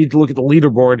scorecard. You don't need to look at the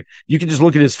leaderboard. You can just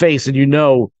look at his face and you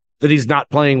know that he's not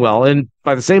playing well. And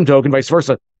by the same token, vice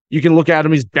versa, you can look at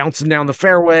him, he's bouncing down the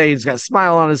fairway, he's got a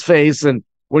smile on his face, and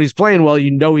when he's playing well,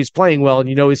 you know he's playing well, and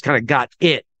you know he's kind of got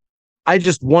it. I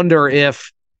just wonder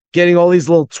if getting all these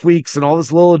little tweaks and all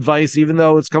this little advice, even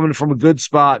though it's coming from a good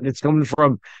spot and it's coming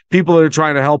from people that are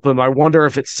trying to help him, I wonder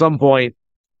if at some point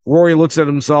Rory looks at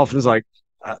himself and is like,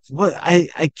 what?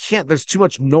 I can't, there's too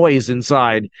much noise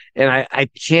inside, and I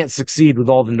can't succeed with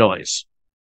all the noise.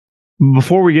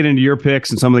 Before we get into your picks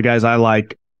and some of the guys I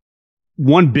like,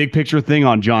 one big picture thing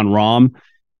on Jon Rahm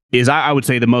is I would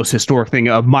say the most historic thing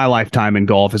of my lifetime in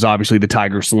golf is obviously the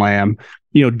Tiger Slam.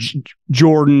 You know,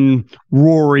 Jordan,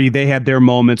 Rory, they had their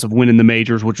moments of winning the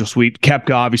majors, which was sweet.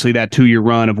 Koepka, obviously, that 2-year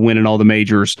run of winning all the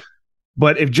majors.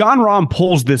 But if Jon Rahm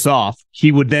pulls this off,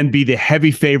 he would then be the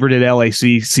heavy favorite at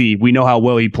LACC. We know how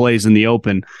well he plays in the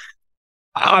Open.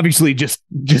 Obviously, just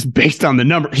based on the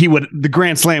number, the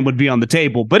Grand Slam would be on the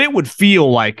table. But it would feel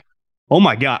like, oh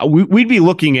my God, we'd be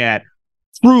looking at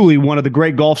truly one of the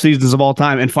great golf seasons of all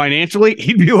time. And financially,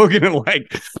 he'd be looking at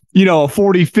like, you know, a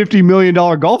 $40, $50 million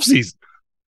golf season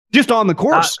just on the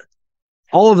course.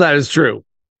 All of that is true.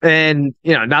 And,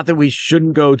 you know, not that we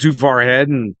shouldn't go too far ahead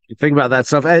and think about that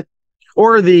stuff.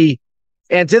 Or the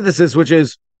antithesis, which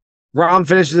is Rahm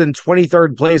finishes in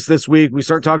 23rd place this week. We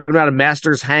start talking about a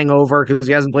Masters hangover because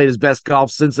he hasn't played his best golf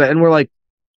since then. And we're like,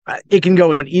 it can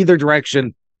go in either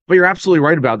direction. But you're absolutely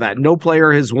right about that. No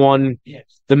player has won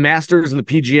the Masters and the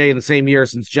PGA in the same year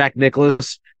since Jack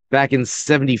Nicklaus back in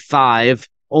 1975.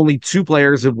 Only 2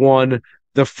 players have won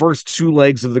the first 2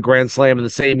 legs of the Grand Slam in the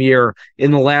same year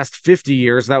in the last 50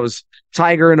 years. That was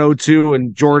Tiger in 2002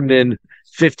 and Jordan in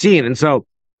 2015. And so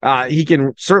he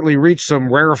can certainly reach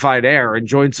some rarefied air and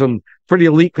join some pretty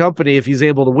elite company if he's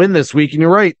able to win this week. And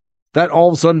you're right, that all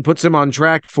of a sudden puts him on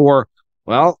track for,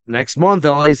 well, next month,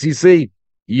 LACC.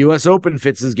 U.S. Open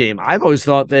fits his game. I've always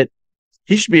thought that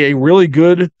he should be a really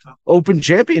good Open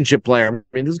Championship player.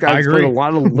 I mean, this guy's played a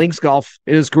lot of links golf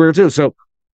in his career too. So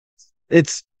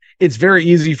it's very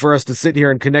easy for us to sit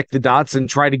here and connect the dots and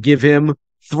try to give him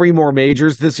 3 more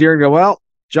majors this year and go, well,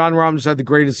 Jon Rahm just had the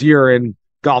greatest year in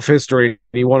golf history and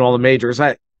he won all the majors.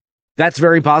 That's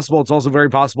very possible. It's also very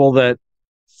possible that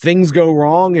things go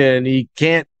wrong and he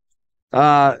can't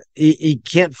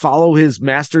follow his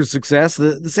Masters success.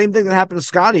 The same thing that happened to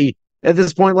Scotty at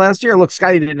this point last year. Look,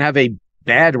 Scotty didn't have a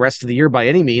bad rest of the year by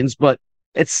any means, but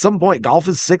at some point golf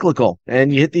is cyclical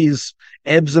and you hit these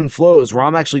ebbs and flows.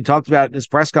 Rahm actually talked about in his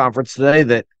press conference today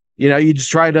that, you know, you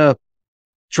just try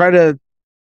to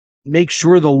make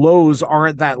sure the lows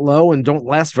aren't that low and don't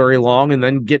last very long and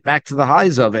then get back to the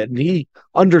highs of it. And he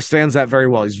understands that very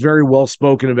well. He's very well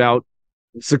spoken about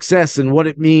success and what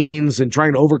it means and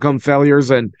trying to overcome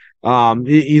failures. And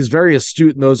he's very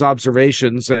astute in those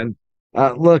observations. And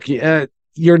look,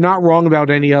 you're not wrong about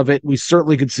any of it. We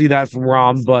certainly could see that from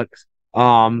Rahm, but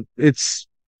it's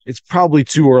probably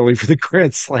too early for the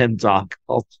Grand Slam talk.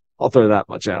 I'll throw that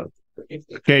much out.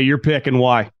 Okay, your pick and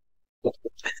why?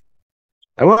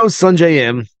 I went with Sungjae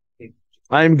Im.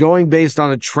 I'm going based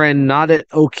on a trend, not at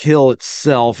Oak Hill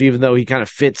itself, even though he kind of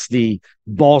fits the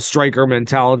ball striker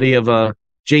mentality of a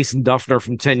Jason Duffner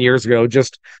from 10 years ago.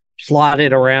 Just plot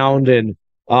it around and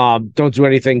don't do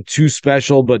anything too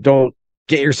special, but don't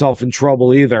get yourself in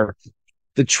trouble either.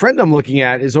 The trend I'm looking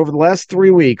at is over the last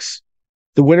 3 weeks,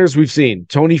 the winners we've seen: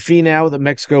 Tony Finau at the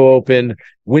Mexico Open,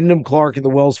 Wyndham Clark at the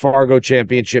Wells Fargo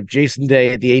Championship, Jason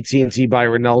Day at the AT&T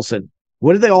Byron Nelson.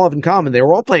 What did they all have in common? They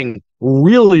were all playing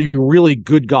really, really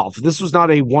good golf. This was not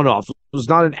a one-off. It was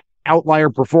not an outlier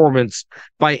performance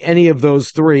by any of those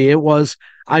 3. It was,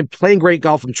 I'm playing great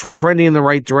golf, I'm trending in the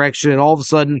right direction, and all of a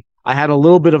sudden I had a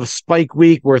little bit of a spike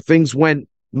week where things went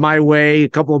my way, a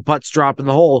couple of putts drop in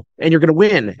the hole, and you're going to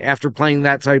win after playing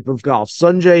that type of golf.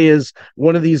 Sungjae is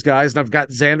one of these guys, and I've got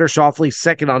Xander Schauffele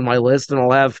second on my list, and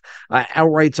I'll have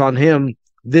outrights on him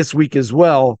this week as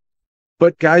well.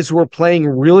 But guys who are playing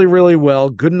really, really well,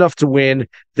 good enough to win,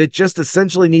 that just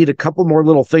essentially need a couple more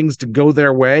little things to go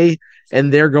their way,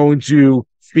 and they're going to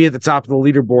be at the top of the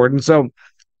leaderboard. And so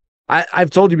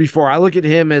I've told you before, I look at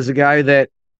him as a guy that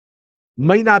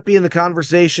might not be in the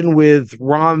conversation with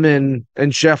Rahm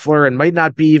and Scheffler, and might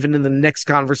not be even in the next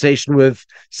conversation with,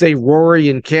 say, Rory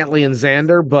and Cantlay and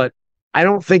Xander, but I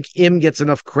don't think Im gets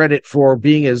enough credit for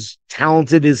being as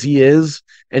talented as he is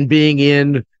and being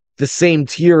in the same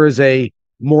tier as a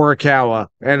Morikawa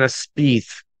and a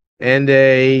Spieth and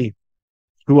a,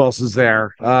 who else is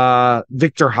there?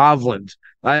 Victor Hovland.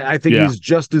 I think he's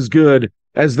just as good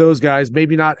as those guys,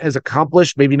 maybe not as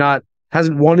accomplished, maybe not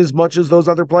hasn't won as much as those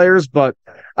other players, but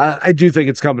I do think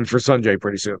it's coming for Sanjay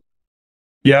pretty soon.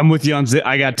 Yeah, I'm with you on.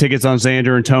 I got tickets on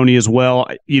Xander and Tony as well.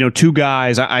 Two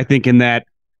guys I think in that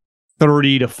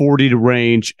 30 to 40 to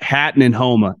range, Hatton and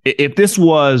Homa. If this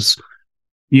was,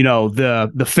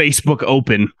 the Facebook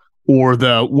Open or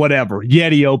the whatever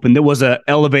Yeti Open, that was a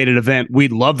elevated event,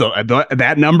 we'd love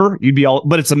that number. You'd be all,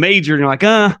 but it's a major, and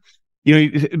you're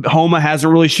like, Homa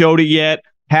hasn't really showed it yet.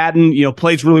 Hatton,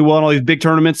 plays really well in all these big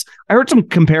tournaments. I heard some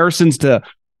comparisons to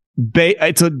Bay.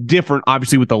 It's a different,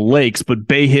 obviously, with the Lakes, but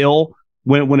Bay Hill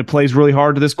when it plays really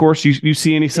hard to this course. You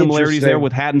see any similarities there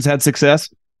with Hatton's had success?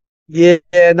 Yeah,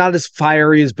 not as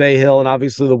fiery as Bay Hill, and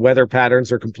obviously the weather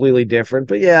patterns are completely different.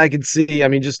 But yeah, I can see,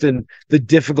 just in the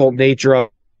difficult nature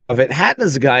of it, Hatton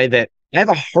is a guy that I have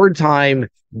a hard time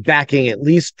backing, at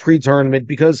least pre-tournament,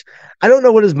 because I don't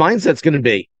know what his mindset's going to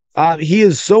be. He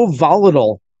is so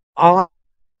volatile on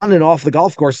and off the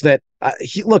golf course that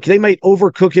they might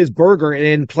overcook his burger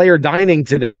in player dining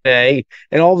today,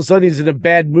 and all of a sudden he's in a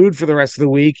bad mood for the rest of the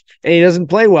week and he doesn't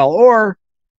play well. Or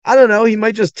I don't know, he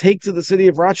might just take to the city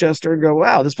of Rochester and go,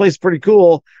 wow, this place is pretty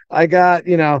cool. I got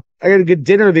a good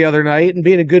dinner the other night and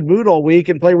be in a good mood all week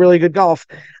and play really good golf.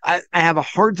 I have a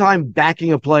hard time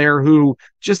backing a player who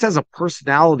just has a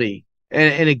personality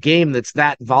and a game that's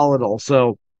that volatile.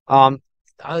 So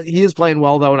he is playing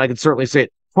well, though, and I can certainly say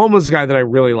it. Homa's a guy that I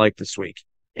really like this week.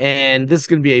 And this is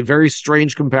going to be a very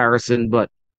strange comparison,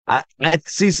 but I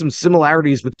see some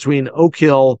similarities between Oak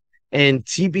Hill and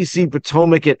TPC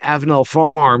Potomac at Avenel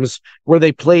Farms, where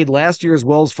they played last year's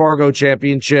Wells Fargo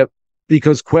Championship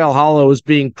because Quail Hollow is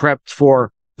being prepped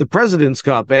for the President's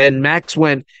Cup. And Max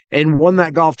went and won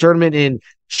that golf tournament in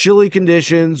chilly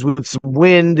conditions with some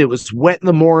wind. It was wet in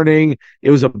the morning.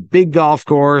 It was a big golf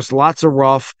course, lots of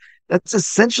rough. That's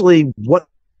essentially what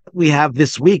we have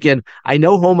this week. And I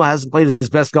know Homa hasn't played his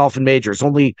best golf in majors,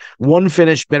 only one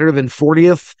finish better than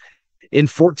 40th in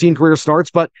 14 career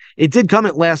starts, but it did come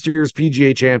at last year's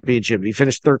PGA Championship. He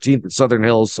finished 13th at Southern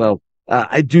Hills. So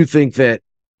I do think that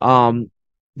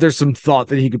there's some thought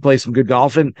that he could play some good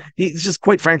golf. And he's just,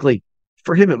 quite frankly,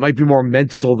 for him, it might be more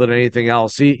mental than anything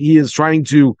else. He is trying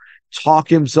to talk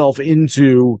himself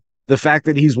into the fact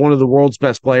that he's one of the world's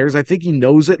best players. I think he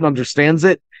knows it and understands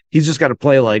it. He's just got to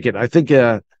play like it. I think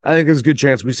there's a good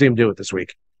chance we see him do it this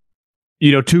week.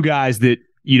 Two guys that,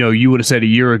 you would have said a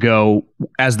year ago,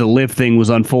 as the LIV thing was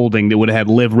unfolding, that would have had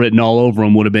LIV written all over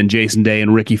them, would have been Jason Day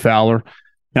and Ricky Fowler.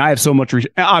 And I have so much,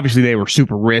 obviously they were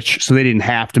super rich, so they didn't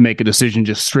have to make a decision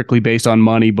just strictly based on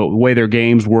money, but the way their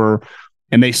games were,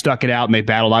 and they stuck it out and they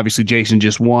battled. Obviously Jason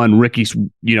just won. Ricky's,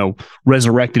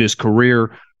 resurrected his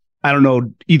career. I don't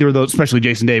know, either of those, especially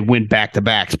Jason Day, went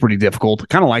back-to-back. It's pretty difficult.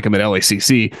 Kind of like him at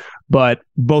LACC. But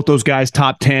both those guys,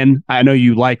 top 10. I know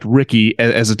you liked Ricky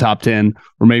as a top 10,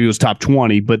 or maybe it was top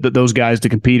 20, but those guys to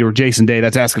compete, or Jason Day,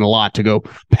 that's asking a lot to go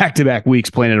back-to-back weeks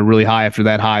playing at a really high after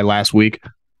that high last week.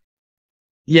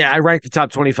 Yeah, I ranked the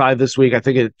top 25 this week. I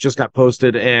think it just got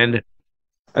posted, and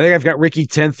I think I've got Ricky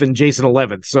 10th and Jason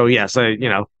 11th. So, yes,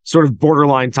 sort of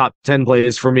borderline top 10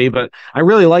 plays for me, but I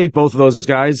really like both of those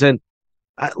guys. And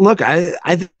look,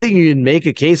 I think you can make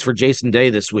a case for Jason Day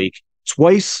this week.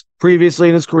 Twice previously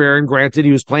in his career, and granted,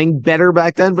 he was playing better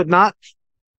back then, but not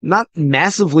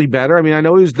massively better. I mean, I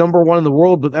know he was number one in the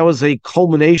world, but that was a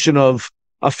culmination of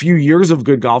a few years of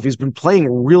good golf. He's been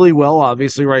playing really well,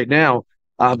 obviously, right now.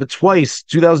 But twice,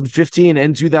 2015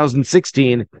 and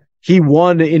 2016, he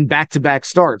won in back-to-back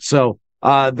starts. So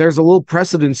there's a little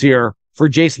precedence here for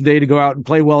Jason Day to go out and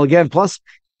play well again. Plus,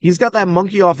 he's got that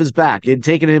monkey off his back. It had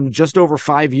taken him just over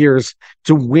 5 years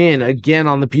to win again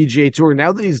on the PGA Tour.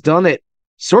 Now that he's done it,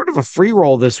 sort of a free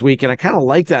roll this week, and I kind of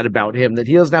like that about him, that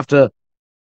he doesn't have to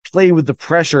play with the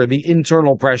pressure, the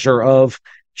internal pressure of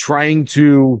trying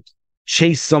to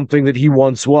chase something that he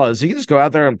once was. He can just go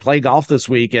out there and play golf this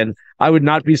week, and I would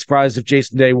not be surprised if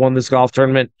Jason Day won this golf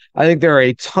tournament. I think there are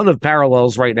a ton of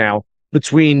parallels right now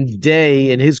between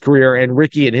Day and his career and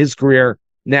Ricky and his career.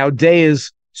 Now, Day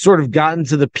is sort of gotten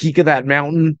to the peak of that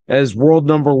mountain as world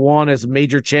number one, as a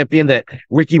major champion that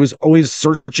Ricky was always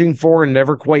searching for and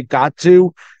never quite got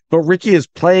to. But Ricky is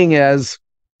playing as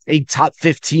a top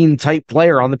 15 type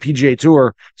player on the PGA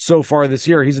Tour so far this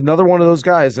year. He's another one of those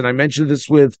guys. And I mentioned this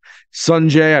with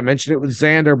Sanjay, I mentioned it with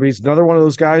Xander, but he's another one of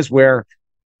those guys where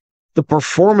the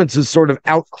performances sort of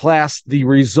outclassed the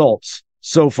results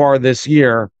so far this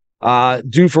year,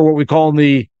 due for what we call in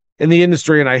the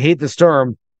industry, and I hate this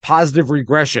term, positive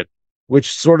regression,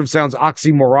 which sort of sounds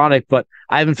oxymoronic, but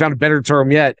I haven't found a better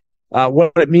term yet.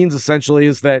 What it means essentially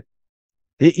is that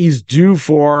he's due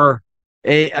for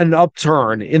an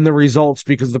upturn in the results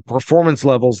because the performance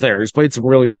level's there. He's played some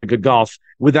really good golf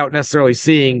without necessarily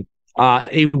seeing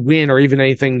a win or even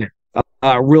anything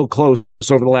real close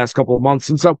over the last couple of months.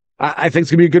 And so I think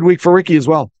it's going to be a good week for Ricky as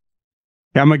well.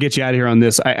 Yeah, I'm going to get you out of here on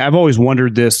this. I've always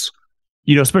wondered this,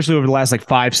 especially over the last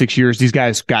 5-6 years, these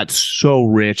guys got so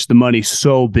rich, the money's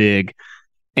so big.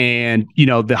 And,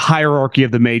 the hierarchy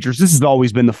of the majors, this has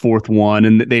always been the fourth one,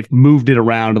 and they've moved it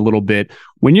around a little bit.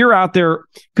 When you're out there,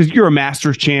 because you're a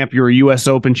Masters champ, you're a U.S.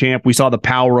 Open champ, we saw the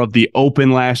power of the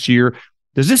Open last year.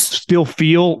 Does this still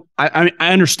feel, I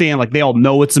understand, they all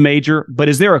know it's a major, but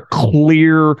is there a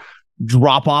clear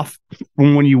drop-off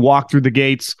from when you walk through the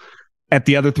gates at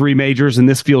the other three majors, and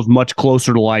this feels much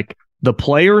closer to, the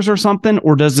players or something?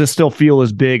 Or does this still feel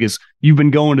as big as you've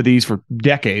been going to these for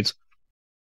decades?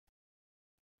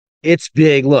 It's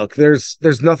big. Look, there's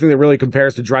nothing that really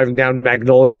compares to driving down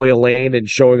Magnolia Lane and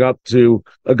showing up to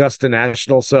Augusta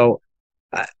National. So,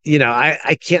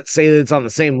 I can't say that it's on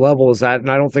the same level as that, and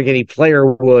I don't think any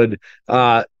player would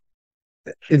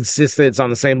insist that it's on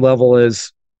the same level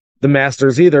as the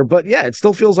Masters either. But yeah, it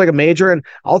still feels like a major, and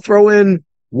I'll throw in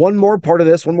one more part of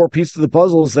this, one more piece to the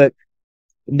puzzle is that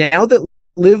now that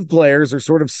LIV players are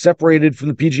sort of separated from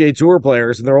the PGA Tour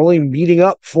players, and they're only meeting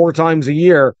up 4 times a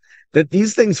year, that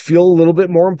these things feel a little bit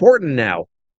more important now,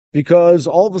 because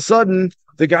all of a sudden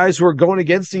the guys who are going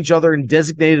against each other in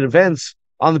designated events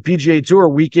on the PGA Tour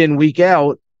week in, week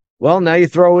out, well, now you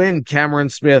throw in Cameron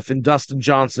Smith and Dustin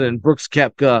Johnson and Brooks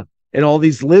Koepka and all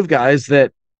these LIV guys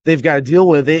that they've got to deal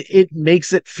with. It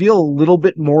makes it feel a little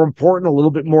bit more important, a little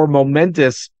bit more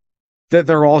momentous that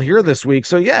they're all here this week.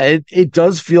 So yeah, it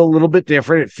does feel a little bit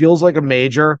different. It feels like a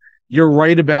major. You're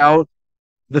right about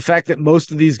the fact that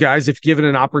most of these guys, if given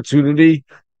an opportunity,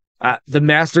 the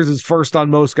Masters is first on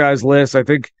most guys' lists. I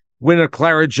think winning a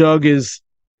Claret Jug is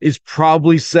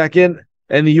probably second,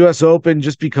 and the U.S. Open,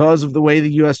 just because of the way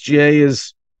the USGA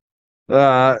is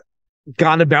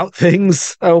gone about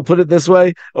things, I will put it this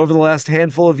way, over the last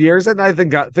handful of years, and I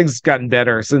think things have gotten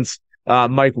better since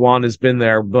Mike Wan has been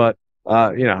there. But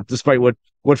despite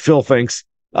what Phil thinks,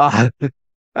 I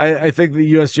think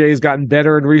the USGA has gotten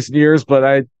better in recent years,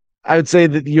 but I would say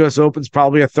that the U.S. Open's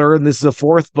probably a third and this is a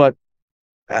fourth, but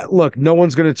look, no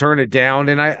one's going to turn it down.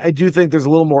 And I do think there's a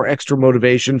little more extra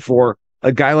motivation for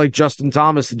a guy like Justin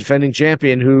Thomas, the defending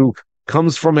champion, who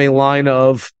comes from a line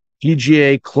of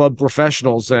PGA club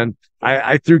professionals. And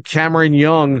I threw Cameron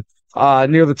Young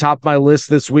near the top of my list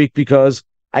this week because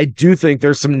I do think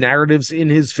there's some narratives in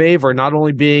his favor, not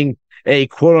only being a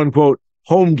quote unquote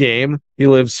home game. He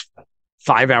lives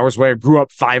 5 hours away, or grew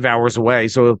up 5 hours away.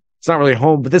 So it's not really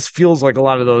home, but this feels like a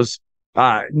lot of those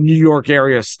New York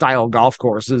area style golf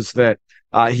courses that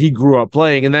he grew up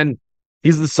playing. And then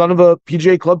he's the son of a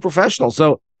PGA club professional.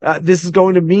 So this is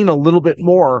going to mean a little bit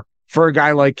more for a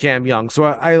guy like Cam Young. So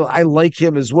I like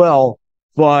him as well.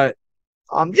 But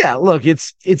yeah, look,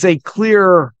 it's a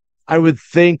clear, I would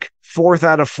think, 4th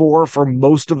out of 4 for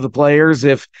most of the players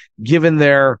if given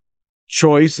their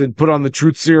choice and put on the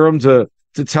truth serum to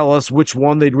tell us which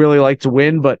one they'd really like to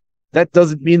win. But that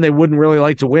doesn't mean they wouldn't really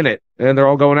like to win it. And they're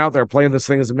all going out there playing this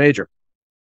thing as a major.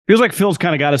 Feels like Phil's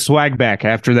kind of got his swag back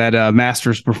after that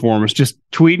Masters performance, just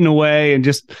tweeting away and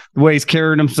just the way he's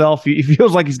carrying himself. He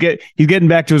feels like he's getting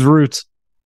back to his roots.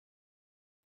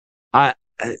 I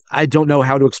don't know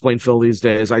how to explain Phil these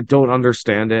days. I don't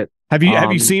understand it. Have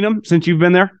you seen him since you've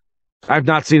been there? I've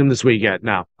not seen him this week yet.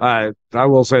 No, I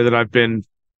will say that I've been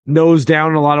nose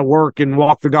down in a lot of work and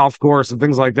walk the golf course and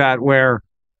things like that, where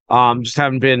just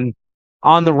haven't been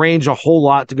on the range a whole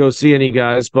lot to go see any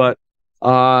guys. But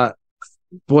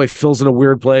boy, Phil's in a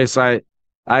weird place. I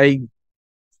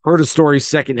heard a story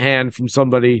secondhand from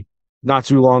somebody not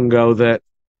too long ago that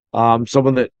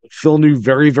someone that Phil knew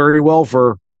very, very well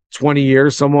for 20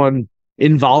 years, someone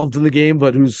involved in the game,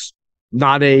 but who's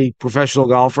not a professional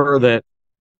golfer, that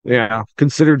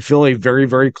considered Phil a very,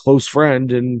 very close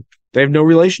friend, and they have no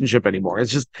relationship anymore.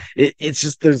 It's just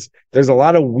there's a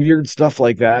lot of weird stuff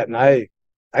like that, and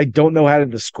I don't know how to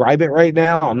describe it right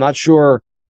now. I'm not sure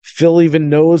Phil even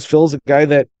knows. Phil's a guy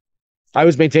that I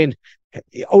always maintained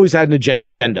he always had an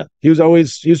agenda. He was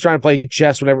trying to play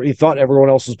chess whenever he thought everyone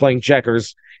else was playing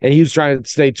checkers, and he was trying to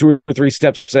stay 2 or 3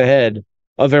 steps ahead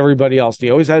of everybody else. He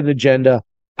always had an agenda.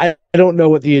 I don't know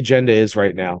what the agenda is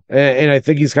right now, and I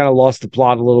think he's kind of lost the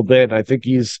plot a little bit. I think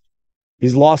he's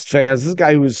lost fans. This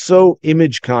guy who was so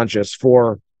image conscious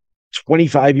for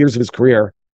 25 years of his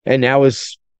career, and now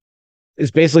is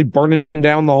basically burning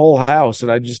down the whole house,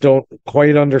 and I just don't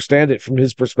quite understand it from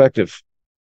his perspective.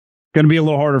 Going to be a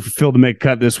little harder for Phil to make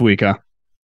cut this week, huh?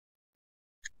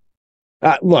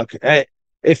 Look,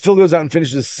 if Phil goes out and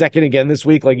finishes second again this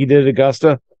week like he did at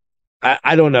Augusta,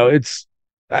 I don't know.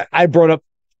 I brought up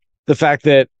the fact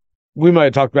that we might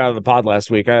have talked about it on the pod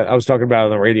last week. I was talking about it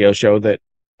on the radio show that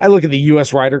I look at the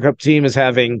U.S. Ryder Cup team as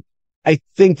having, I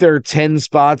think there are 10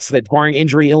 spots that, barring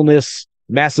injury, illness,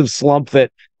 massive slump,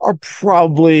 that are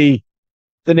probably,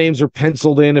 the names are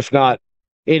penciled in, if not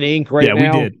in ink right now.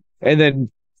 Yeah, we did. And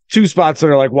then 2 spots that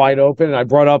are like wide open. And I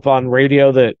brought up on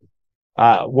radio that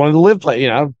one of the live play,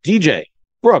 DJ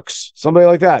Brooks, somebody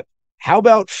like that. How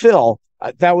about Phil?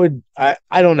 That would, I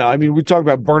don't know. I mean, we talk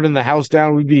about burning the house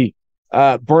down. We'd be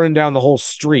burning down the whole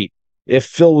street if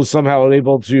Phil was somehow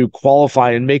able to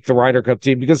qualify and make the Ryder Cup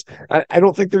team, because I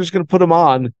don't think they're just going to put him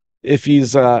on if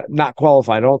he's not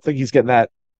qualified. I don't think he's getting that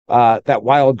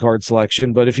wild card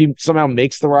selection. But if he somehow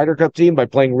makes the Ryder Cup team by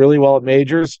playing really well at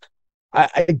majors,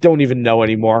 I don't even know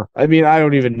anymore. I mean, I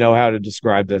don't even know how to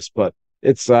describe this, but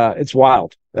it's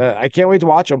wild. I can't wait to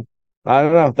watch him. I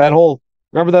don't know,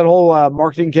 remember that whole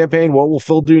marketing campaign? What will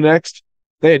Phil do next?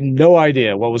 They had no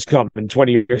idea what was coming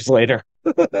 20 years later.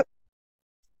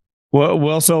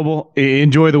 Well, Sobel,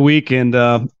 enjoy the week, and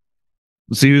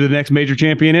see who the next major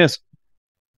champion is.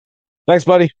 Thanks,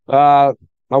 buddy. My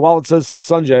wallet says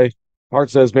Sanjay.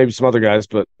 Heart says maybe some other guys,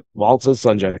 but wallet says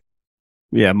Sanjay.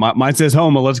 Yeah, mine says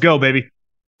Homa. Let's go, baby.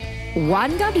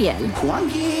 Juan Gabriel.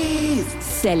 Juanquis.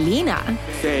 Selena.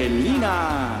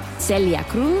 Celia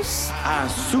Cruz.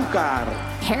 Azúcar.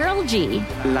 Harold G.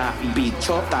 La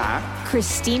Bichota.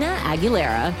 Christina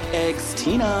Aguilera.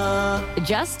 Ex-Tina.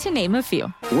 Just to name a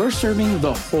few. We're serving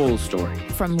the whole story.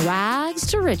 From rags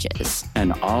to riches.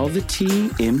 And all the tea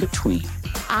in between.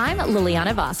 I'm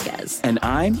Liliana Vasquez. And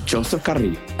I'm Joseph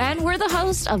Carrillo. And we're the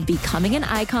host of Becoming an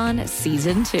Icon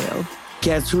Season 2.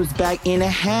 Guess who's back in the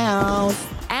house?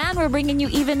 And we're bringing you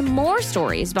even more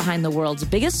stories behind the world's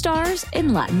biggest stars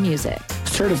in Latin music.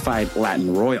 Certified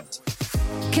Latin royalty.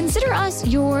 Consider us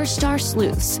your star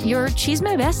sleuths, your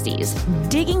chisme besties,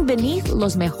 digging beneath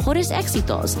los mejores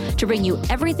éxitos to bring you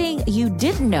everything you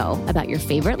didn't know about your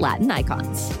favorite Latin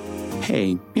icons.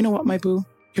 Hey, you know what, my boo?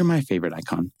 You're my favorite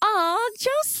icon. Aw,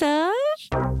 Joseph.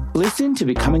 Listen to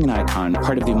Becoming an Icon,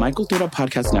 part of the Michael Dura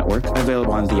Podcast Network,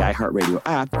 available on the iHeartRadio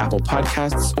app, Apple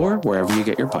Podcasts, or wherever you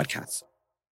get your podcasts.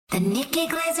 The Nikki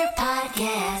Glaser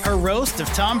Podcast. Her roast of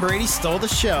Tom Brady stole the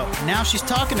show. Now she's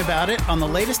talking about it on the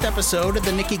latest episode of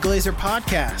the Nikki Glaser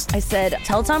Podcast. I said,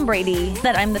 tell Tom Brady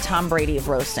that I'm the Tom Brady of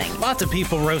roasting. Lots of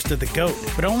people roasted the GOAT,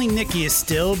 but only Nikki is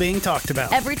still being talked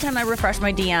about. Every time I refresh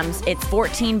my DMs, it's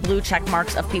 14 blue check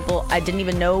marks of people I didn't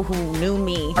even know who knew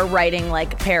me are writing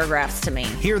like paragraphs to me.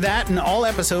 Hear that in all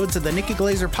episodes of the Nikki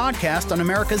Glaser Podcast on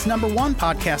America's #1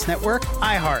 podcast network,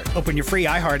 iHeart. Open your free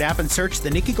iHeart app and search the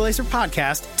Nikki Glaser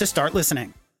Podcast to start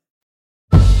listening.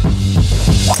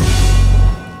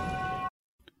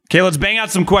 Okay, let's bang out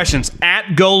some questions. At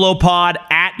GoLow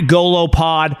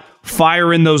Pod,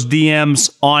 fire in those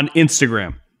DMs on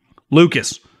Instagram.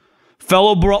 Lucas,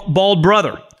 fellow bald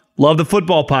brother, love the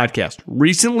football podcast.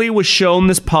 Recently was shown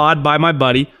this pod by my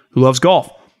buddy who loves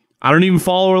golf. I don't even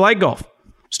follow or like golf.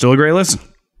 Still a great listen.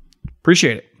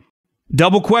 Appreciate it.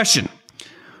 Double question.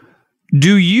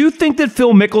 Do you think that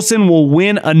Phil Mickelson will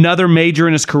win another major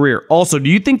in his career? Also, do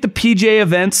you think the PGA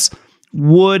events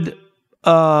would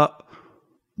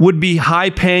be high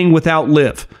paying without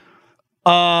Liv?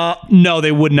 No,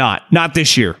 they would not. Not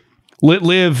this year.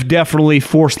 Liv definitely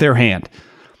forced their hand.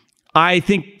 I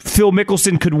think Phil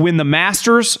Mickelson could win the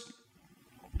Masters.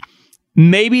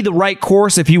 Maybe the right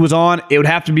course if he was on, it would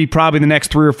have to be probably the next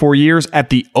 3 or 4 years at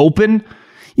the Open.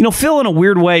 You know, Phil, in a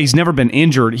weird way, he's never been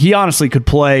injured. He honestly could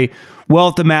play well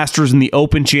at the Masters and the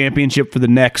Open Championship for the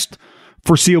next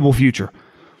foreseeable future.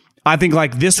 I think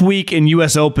like this week in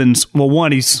U.S. Opens, well,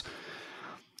 one,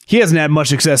 he hasn't had much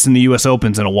success in the U.S.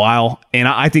 Opens in a while, and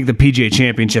I think the PGA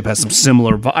Championship has some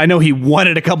similar. I know he won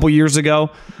it a couple years ago.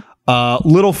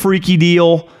 Little freaky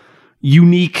deal,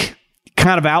 unique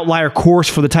kind of outlier course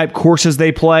for the type courses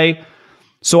they play.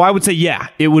 So I would say, yeah,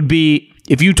 it would be,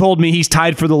 if you told me he's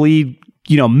tied for the lead,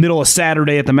 middle of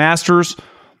Saturday at the Masters,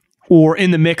 or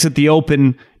in the mix at the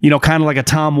Open, kind of like a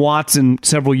Tom Watson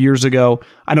several years ago.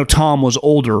 I know Tom was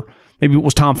older. Maybe it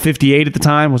was Tom 58 at the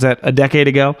time. Was that a decade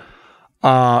ago?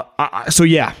 So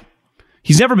yeah,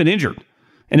 he's never been injured.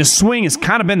 And his swing has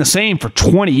kind of been the same for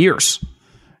 20 years.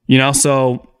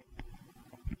 So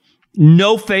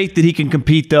no faith that he can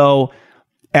compete, though,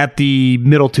 at the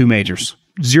middle 2 majors.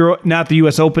 Zero, not the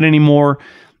U.S. Open anymore,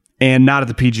 and not at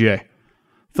the PGA.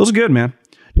 Feels good, man.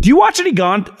 Do you watch any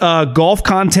golf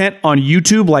content on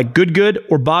YouTube like Good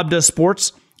or Bob Does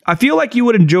Sports? I feel like you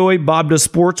would enjoy Bob Does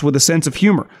Sports with a sense of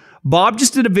humor. Bob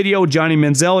just did a video with Johnny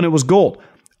Manziel, and it was gold.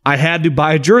 I had to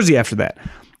buy a jersey after that.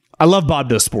 I love Bob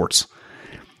Does Sports.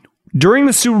 During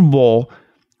the Super Bowl,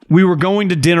 we were going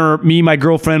to dinner. Me and my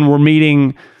girlfriend were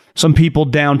meeting some people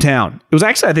downtown. It was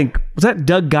actually, I think, was that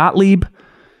Doug Gottlieb?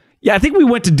 Yeah, I think we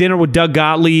went to dinner with Doug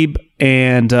Gottlieb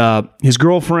and his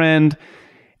girlfriend.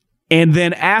 And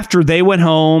then after they went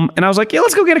home, and I was like, yeah,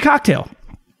 let's go get a cocktail.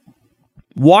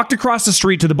 Walked across the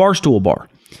street to the Barstool Bar.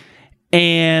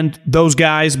 And those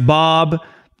guys, Bob,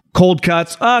 Cold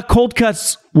Cuts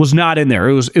was not in there.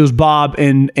 It was Bob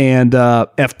and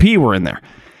FP were in there.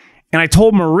 And I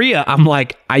told Maria, I'm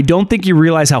like, I don't think you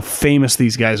realize how famous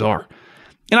these guys are.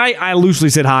 And I loosely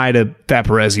said hi to Fat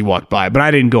Perez. He walked by, but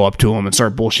I didn't go up to him and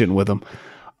start bullshitting with him.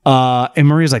 And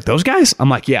Maria's like, those guys? I'm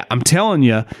like, yeah, I'm telling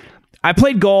you. I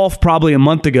played golf probably a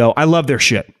month ago. I love their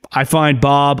shit. I find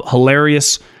Bob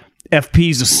hilarious.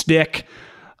 FP's a stick.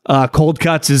 Cold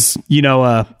Cuts is,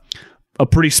 a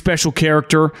pretty special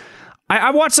character.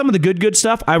 I watch some of the good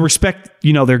stuff. I respect,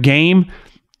 their game.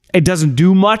 It doesn't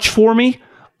do much for me.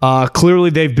 Clearly,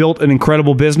 they've built an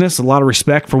incredible business. A lot of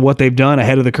respect for what they've done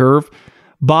ahead of the curve.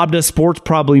 Bob Does Sports,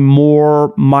 probably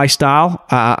more my style.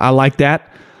 I like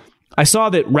that. I saw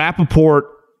that Rappaport,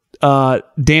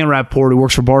 Dan Rappaport, who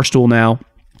works for Barstool now,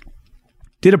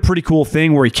 did a pretty cool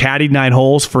thing where he caddied 9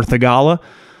 holes for Thagala.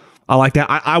 I like that.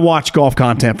 I watch golf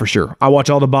content for sure. I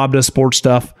watch all the Bob Does Sports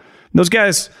stuff. Those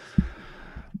guys,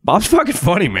 Bob's fucking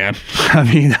funny, man. I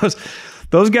mean,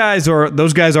 those guys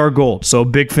are gold. So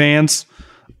big fans.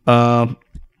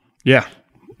 Yeah.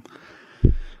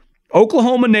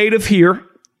 Oklahoma native here.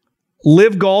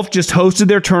 Live Golf just hosted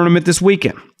their tournament this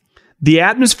weekend. The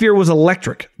atmosphere was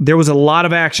electric. There was a lot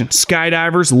of action.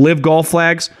 Skydivers, Live Golf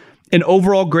flags, an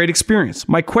overall great experience.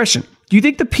 My question, do you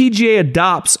think the PGA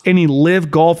adopts any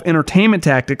Live Golf entertainment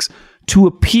tactics to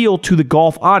appeal to the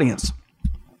golf audience?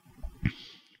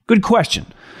 Good question.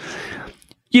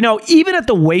 Even at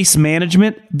the Waste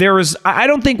Management, I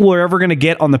don't think we're ever going to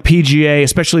get on the PGA,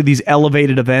 especially these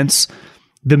elevated events,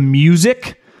 the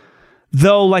music.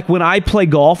 Though, like when I play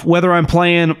golf, whether I'm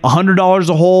playing $100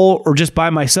 a hole or just by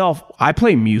myself, I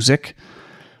play music.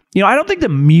 I don't think the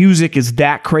music is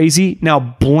that crazy. Now,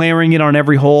 blaring it on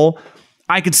every hole,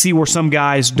 I could see where some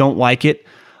guys don't like it.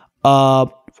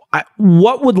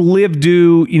 What would Liv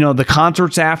do? The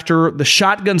concerts after the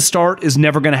shotgun start is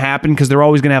never going to happen because they're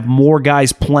always going to have more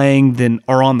guys playing than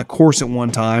are on the course at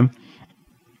one time.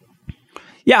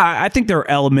 Yeah, I think there are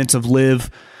elements of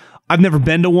Liv. I've never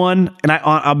been to one, and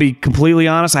I'll be completely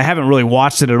honest, I haven't really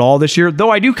watched it at all this year, though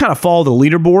I do kind of follow the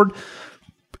leaderboard,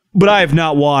 but I have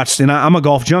not watched, and I'm a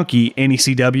golf junkie,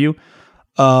 NECW.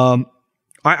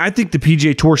 I think the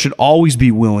PGA Tour should always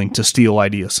be willing to steal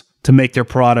ideas to make their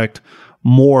product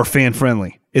more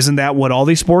fan-friendly. Isn't that what all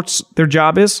these sports, their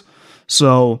job is?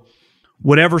 So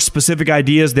whatever specific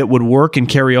ideas that would work and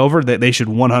carry over, that they should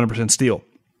 100% steal.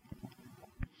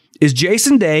 Is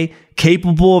Jason Day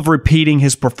capable of repeating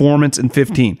his performance in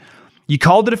 15? You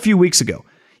called it a few weeks ago.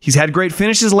 He's had great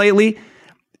finishes lately,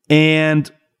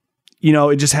 and,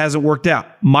 it just hasn't worked out.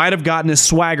 Might have gotten his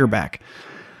swagger back.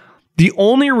 The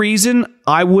only reason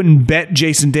I wouldn't bet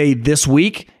Jason Day this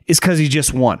week is because he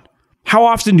just won. How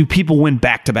often do people win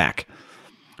back-to-back?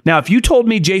 Now, if you told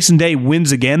me Jason Day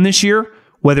wins again this year,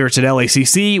 whether it's at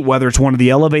LACC, whether it's one of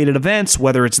the elevated events,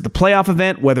 whether it's at the playoff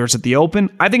event, whether it's at the Open,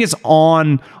 I think it's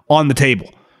on the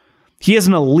table. He has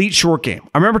an elite short game.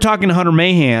 I remember talking to Hunter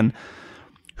Mahan,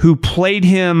 who played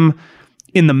him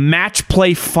in the match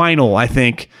play final, I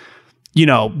think,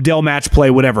 Dell match play,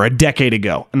 whatever, a decade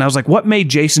ago. And I was like, what made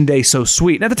Jason Day so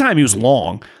sweet? And at the time, he was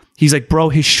long. He's like, bro,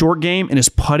 his short game and his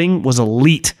putting was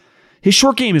elite. His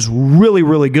short game is really,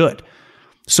 really good.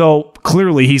 So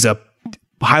clearly, he's a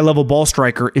high-level ball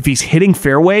striker. If he's hitting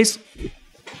fairways,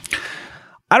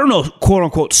 I don't know,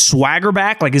 quote-unquote, swagger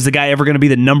back. Like, is the guy ever going to be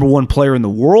the number one player in the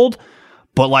world?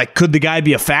 But, like, could the guy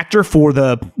be a factor for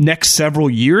the next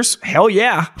several years? Hell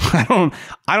yeah. I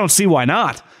don't see why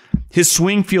not. His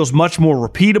swing feels much more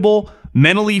repeatable.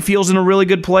 Mentally feels in a really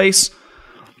good place.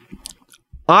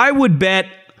 I would bet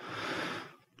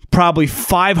probably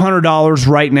 $500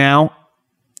 right now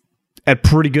at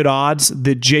pretty good odds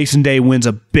that Jason Day wins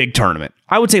a big tournament.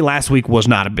 I would say last week was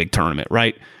not a big tournament,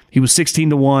 right? He was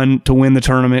 16-1 to win the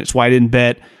tournament. That's why I didn't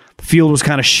bet. The field was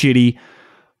kind of shitty.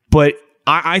 But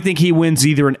I think he wins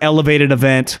either an elevated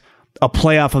event, a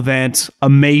playoff event, a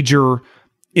major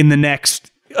in the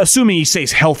next, assuming he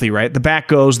stays healthy, right? The back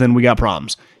goes, then we got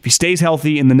problems. If he stays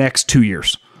healthy in the next 2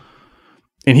 years,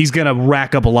 and he's going to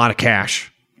rack up a lot of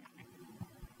cash.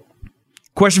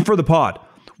 Question for the pod.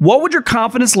 What would your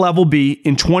confidence level be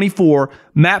in 24,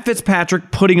 Matt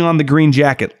Fitzpatrick putting on the green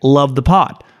jacket? Love the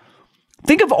pod.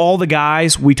 Think of all the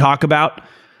guys we talk about,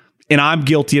 and I'm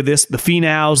guilty of this, the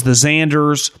Finaus, the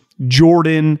Xanders,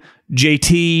 Jordan,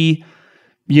 JT,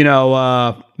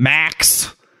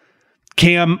 Max.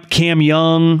 Cam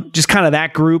Young, just kind of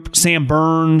that group. Sam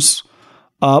Burns,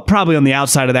 probably on the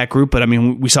outside of that group, but I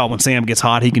mean, we saw when Sam gets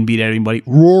hot, he can beat anybody.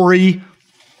 Rory.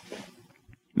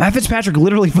 Matt Fitzpatrick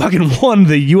literally fucking won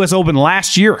the U.S. Open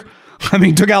last year. I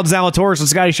mean, took out Zalatoris and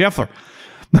Scottie Scheffler.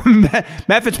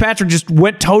 Matt Fitzpatrick just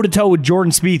went toe-to-toe with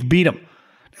Jordan Spieth, beat him.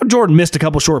 Now, Jordan missed a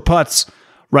couple short putts,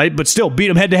 right? But still, beat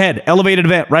him head-to-head. Elevated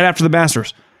event right after the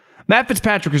Masters. Matt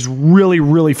Fitzpatrick is really,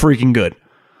 really freaking good.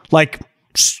 Like,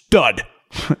 stud.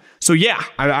 So, yeah,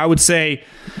 I would say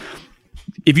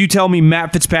if you tell me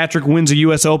Matt Fitzpatrick wins a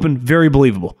U.S. Open, very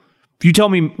believable. If you tell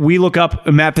me we look up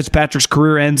and Matt Fitzpatrick's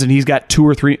career ends and he's got 2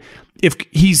 or 3, if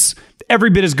he's every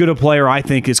bit as good a player, I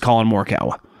think, is Colin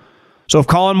Morikawa. So if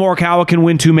Colin Morikawa can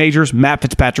win 2 majors, Matt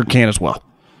Fitzpatrick can as well.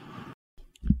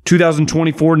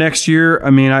 2024 next year,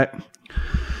 I mean,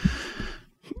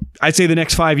 I'd say the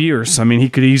next 5 years. I mean, he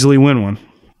could easily win one.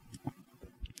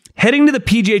 Heading to the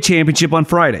PGA Championship on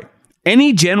Friday.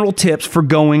 Any general tips for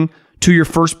going to your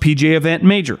first PGA event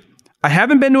major? I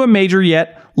haven't been to a major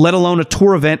yet, let alone a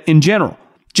tour event in general.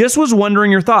 Just was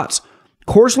wondering your thoughts.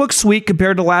 Course looks sweet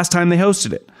compared to last time they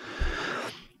hosted it.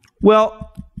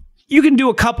 Well, you can do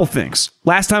a couple things.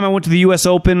 Last time I went to the U.S.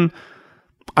 Open,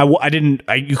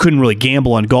 you couldn't really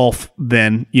gamble on golf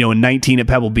then, in 19 at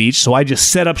Pebble Beach. So I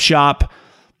just set up shop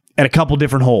at a couple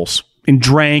different holes and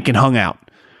drank and hung out.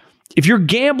 If you're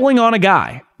gambling on a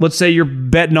guy, let's say you're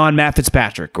betting on Matt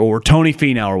Fitzpatrick or Tony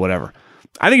Finau or whatever,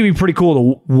 I think it'd be pretty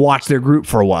cool to watch their group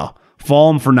for a while.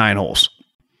 Follow them for 9 holes.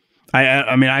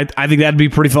 I mean, I think that'd be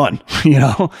pretty fun,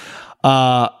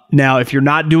 Now, if you're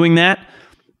not doing that,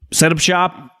 set up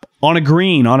shop on a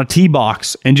green, on a tee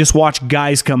box, and just watch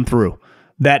guys come through.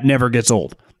 That never gets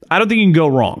old. I don't think you can go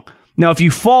wrong. Now, if you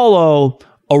follow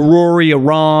a Rory, a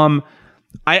Rahm,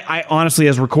 I honestly,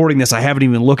 as recording this, I haven't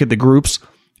even looked at the groups.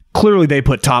 Clearly, they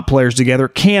put top players together.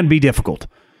 Can be difficult.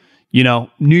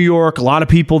 New York, a lot of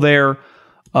people there.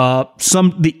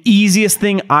 The easiest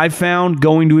thing I've found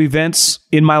going to events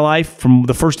in my life, from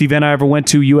the first event I ever went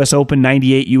to, U.S. Open,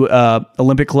 98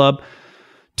 Olympic Club,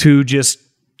 to just,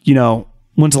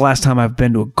 when's the last time I've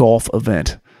been to a golf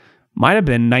event? Might have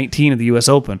been 19 at the U.S.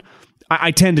 Open.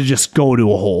 I tend to just go to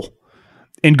a hole.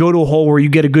 And go to a hole where you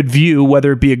get a good view,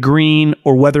 whether it be a green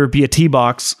or whether it be a tee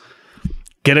box.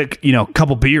 Get a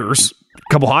couple beers,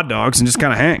 a couple hot dogs, and just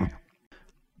kind of hang.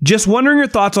 Just wondering your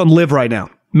thoughts on LIV right now.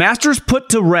 Masters put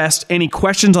to rest any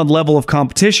questions on level of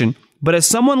competition, but as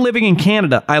someone living in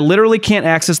Canada, I literally can't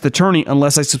access the tourney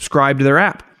unless I subscribe to their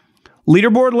app.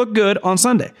 Leaderboard looked good on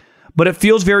Sunday, but it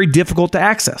feels very difficult to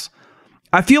access.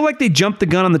 I feel like they jumped the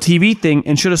gun on the TV thing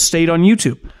and should have stayed on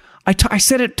YouTube. I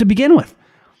said it to begin with.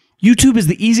 YouTube is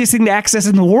the easiest thing to access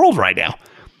in the world right now.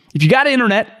 If you got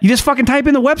internet, you just fucking type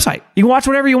in the website. You can watch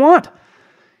whatever you want.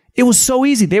 It was so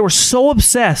easy. They were so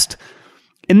obsessed.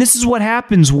 And this is what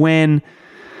happens when,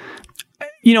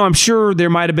 I'm sure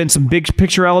there might have been some big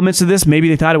picture elements to this. Maybe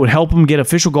they thought it would help them get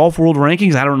official Golf World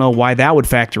rankings. I don't know why that would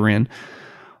factor in.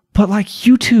 But like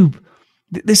YouTube,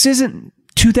 this isn't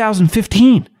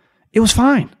 2015. It was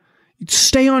fine.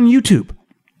 Stay on YouTube.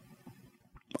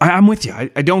 I'm with you.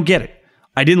 I don't get it.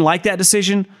 I didn't like that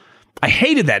decision. I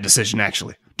hated that decision,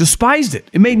 actually. Despised it.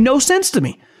 It made no sense to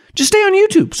me. Just stay on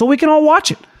YouTube so we can all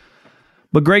watch it.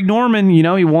 But Greg Norman, he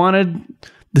wanted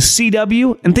the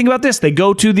CW. And think about this. They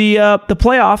go to the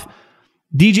playoff.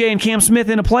 DJ and Cam Smith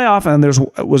in a playoff.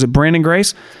 And was it Brandon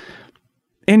Grace?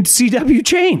 And CW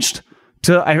changed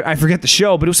to, I forget the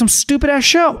show, but it was some stupid-ass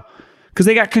show. Because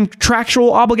they got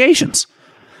contractual obligations.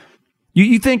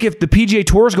 You think if the PGA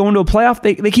Tour is going to a playoff,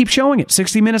 they keep showing it.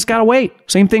 60 Minutes got to wait.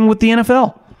 Same thing with the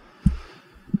NFL.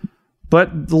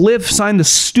 But the LIV signed the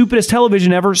stupidest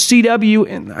television ever, CW,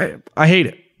 and I hate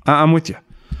it. I'm with you.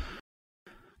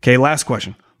 Okay, last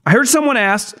question. I heard someone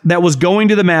asked that was going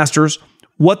to the Masters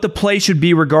what the play should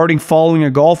be regarding following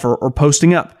a golfer or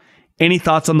posting up. Any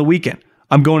thoughts on the weekend?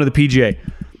 I'm going to the PGA.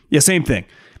 Yeah, same thing.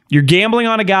 You're gambling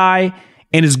on a guy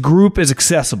and his group is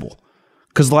accessible.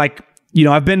 Because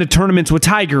I've been to tournaments with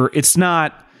Tiger. It's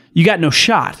not, you got no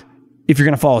shot if you're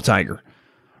going to follow Tiger,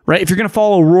 right? If you're going to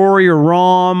follow Rory or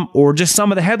Rahm or just some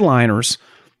of the headliners,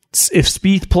 if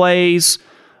Spieth plays,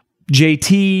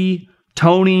 JT,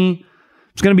 Tony,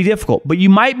 it's going to be difficult. But you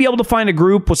might be able to find a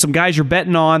group with some guys you're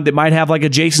betting on that might have like a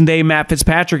Jason Day, Matt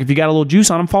Fitzpatrick. If you got a little juice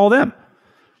on them, follow them.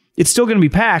 It's still going to be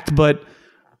packed, but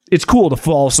it's cool to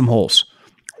follow some holes.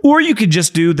 Or you could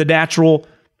just do the natural,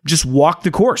 just walk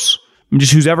the course.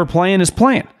 Just who's ever playing is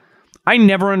playing. I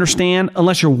never understand,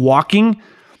 unless you're walking,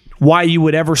 why you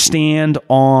would ever stand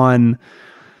on,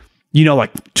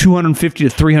 250 to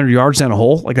 300 yards down a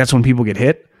hole. Like that's when people get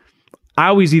hit. I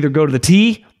always either go to the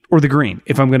tee or the green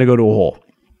if I'm going to go to a hole.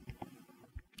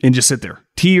 and just sit there.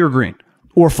 Tee or green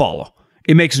or follow.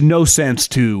 It makes no sense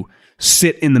to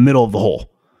sit in the middle of the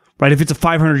hole, right? If it's a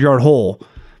 500-yard hole,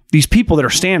 these people that are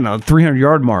standing on the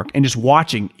 300-yard mark and just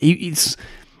watching, you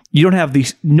don't have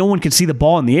these, no one can see the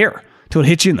ball in the air until it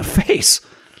hits you in the face.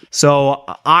 So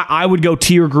I would go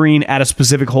tee or green at a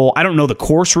specific hole. I don't know the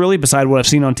course really, beside what I've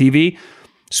seen on TV.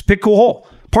 Just pick a cool hole.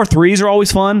 Par 3s are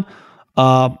always fun.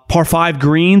 Par 5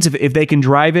 greens, if they can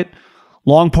drive it.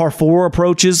 Long par 4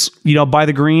 approaches, by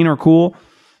the green are cool.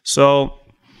 So,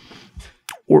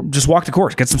 or just walk the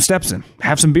course, get some steps in,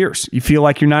 have some beers. You feel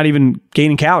like you're not even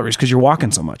gaining calories because you're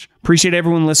walking so much. Appreciate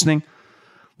everyone listening.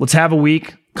 Let's have a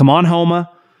week. Come on,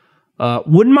 Homa.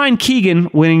 Wouldn't mind Keegan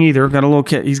winning either. Got a little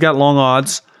kid. He's got long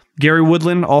odds. Gary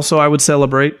Woodland also I would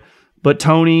celebrate. But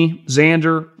Tony,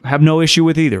 Xander, have no issue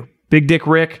with either. Big Dick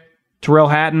Rick, Terrell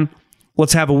Hatton.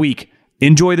 Let's have a week.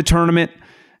 Enjoy the tournament.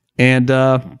 And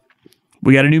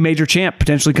we got a new major champ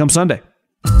potentially come Sunday.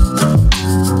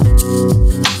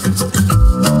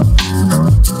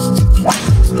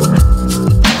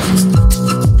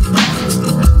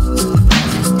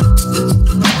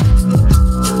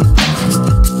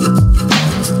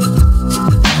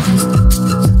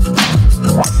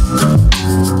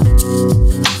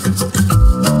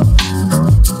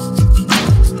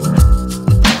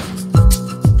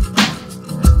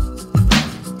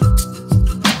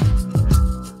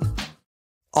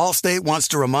 Allstate wants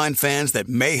to remind fans that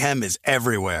mayhem is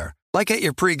everywhere, like at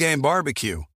your pregame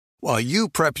barbecue. While you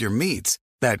prep your meats,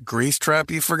 that grease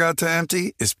trap you forgot to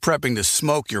empty is prepping to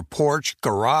smoke your porch,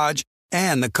 garage,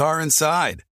 and the car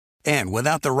inside. And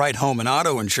without the right home and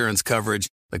auto insurance coverage,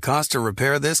 the cost to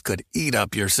repair this could eat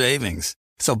up your savings.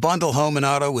 So bundle home and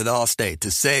auto with Allstate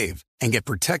to save and get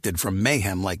protected from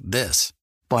mayhem like this.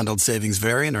 Bundled savings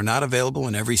vary and are not available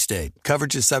in every state.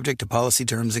 Coverage is subject to policy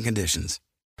terms and conditions.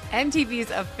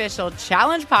 MTV's official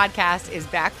Challenge podcast is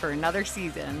back for another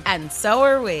season. And so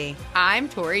are we. I'm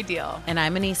Tori Deal. And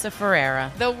I'm Anissa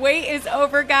Ferreira. The wait is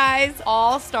over, guys.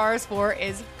 All Stars 4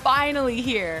 is finally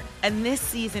here. And this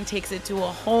season takes it to a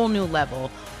whole new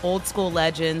level. Old school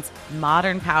legends,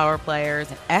 modern power players,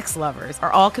 and ex-lovers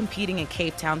are all competing in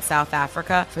Cape Town, South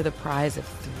Africa for the prize of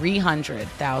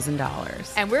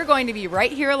 $300,000. And we're going to be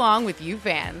right here along with you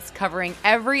fans, covering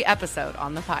every episode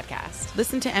on the podcast.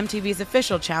 Listen to MTV's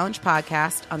official Challenge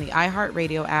podcast on the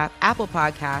iHeartRadio app, Apple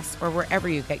Podcasts, or wherever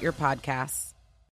you get your podcasts.